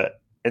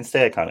 And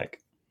stay iconic.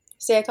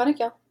 Stay iconic,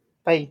 y'all.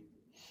 Bye.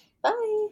 Bye.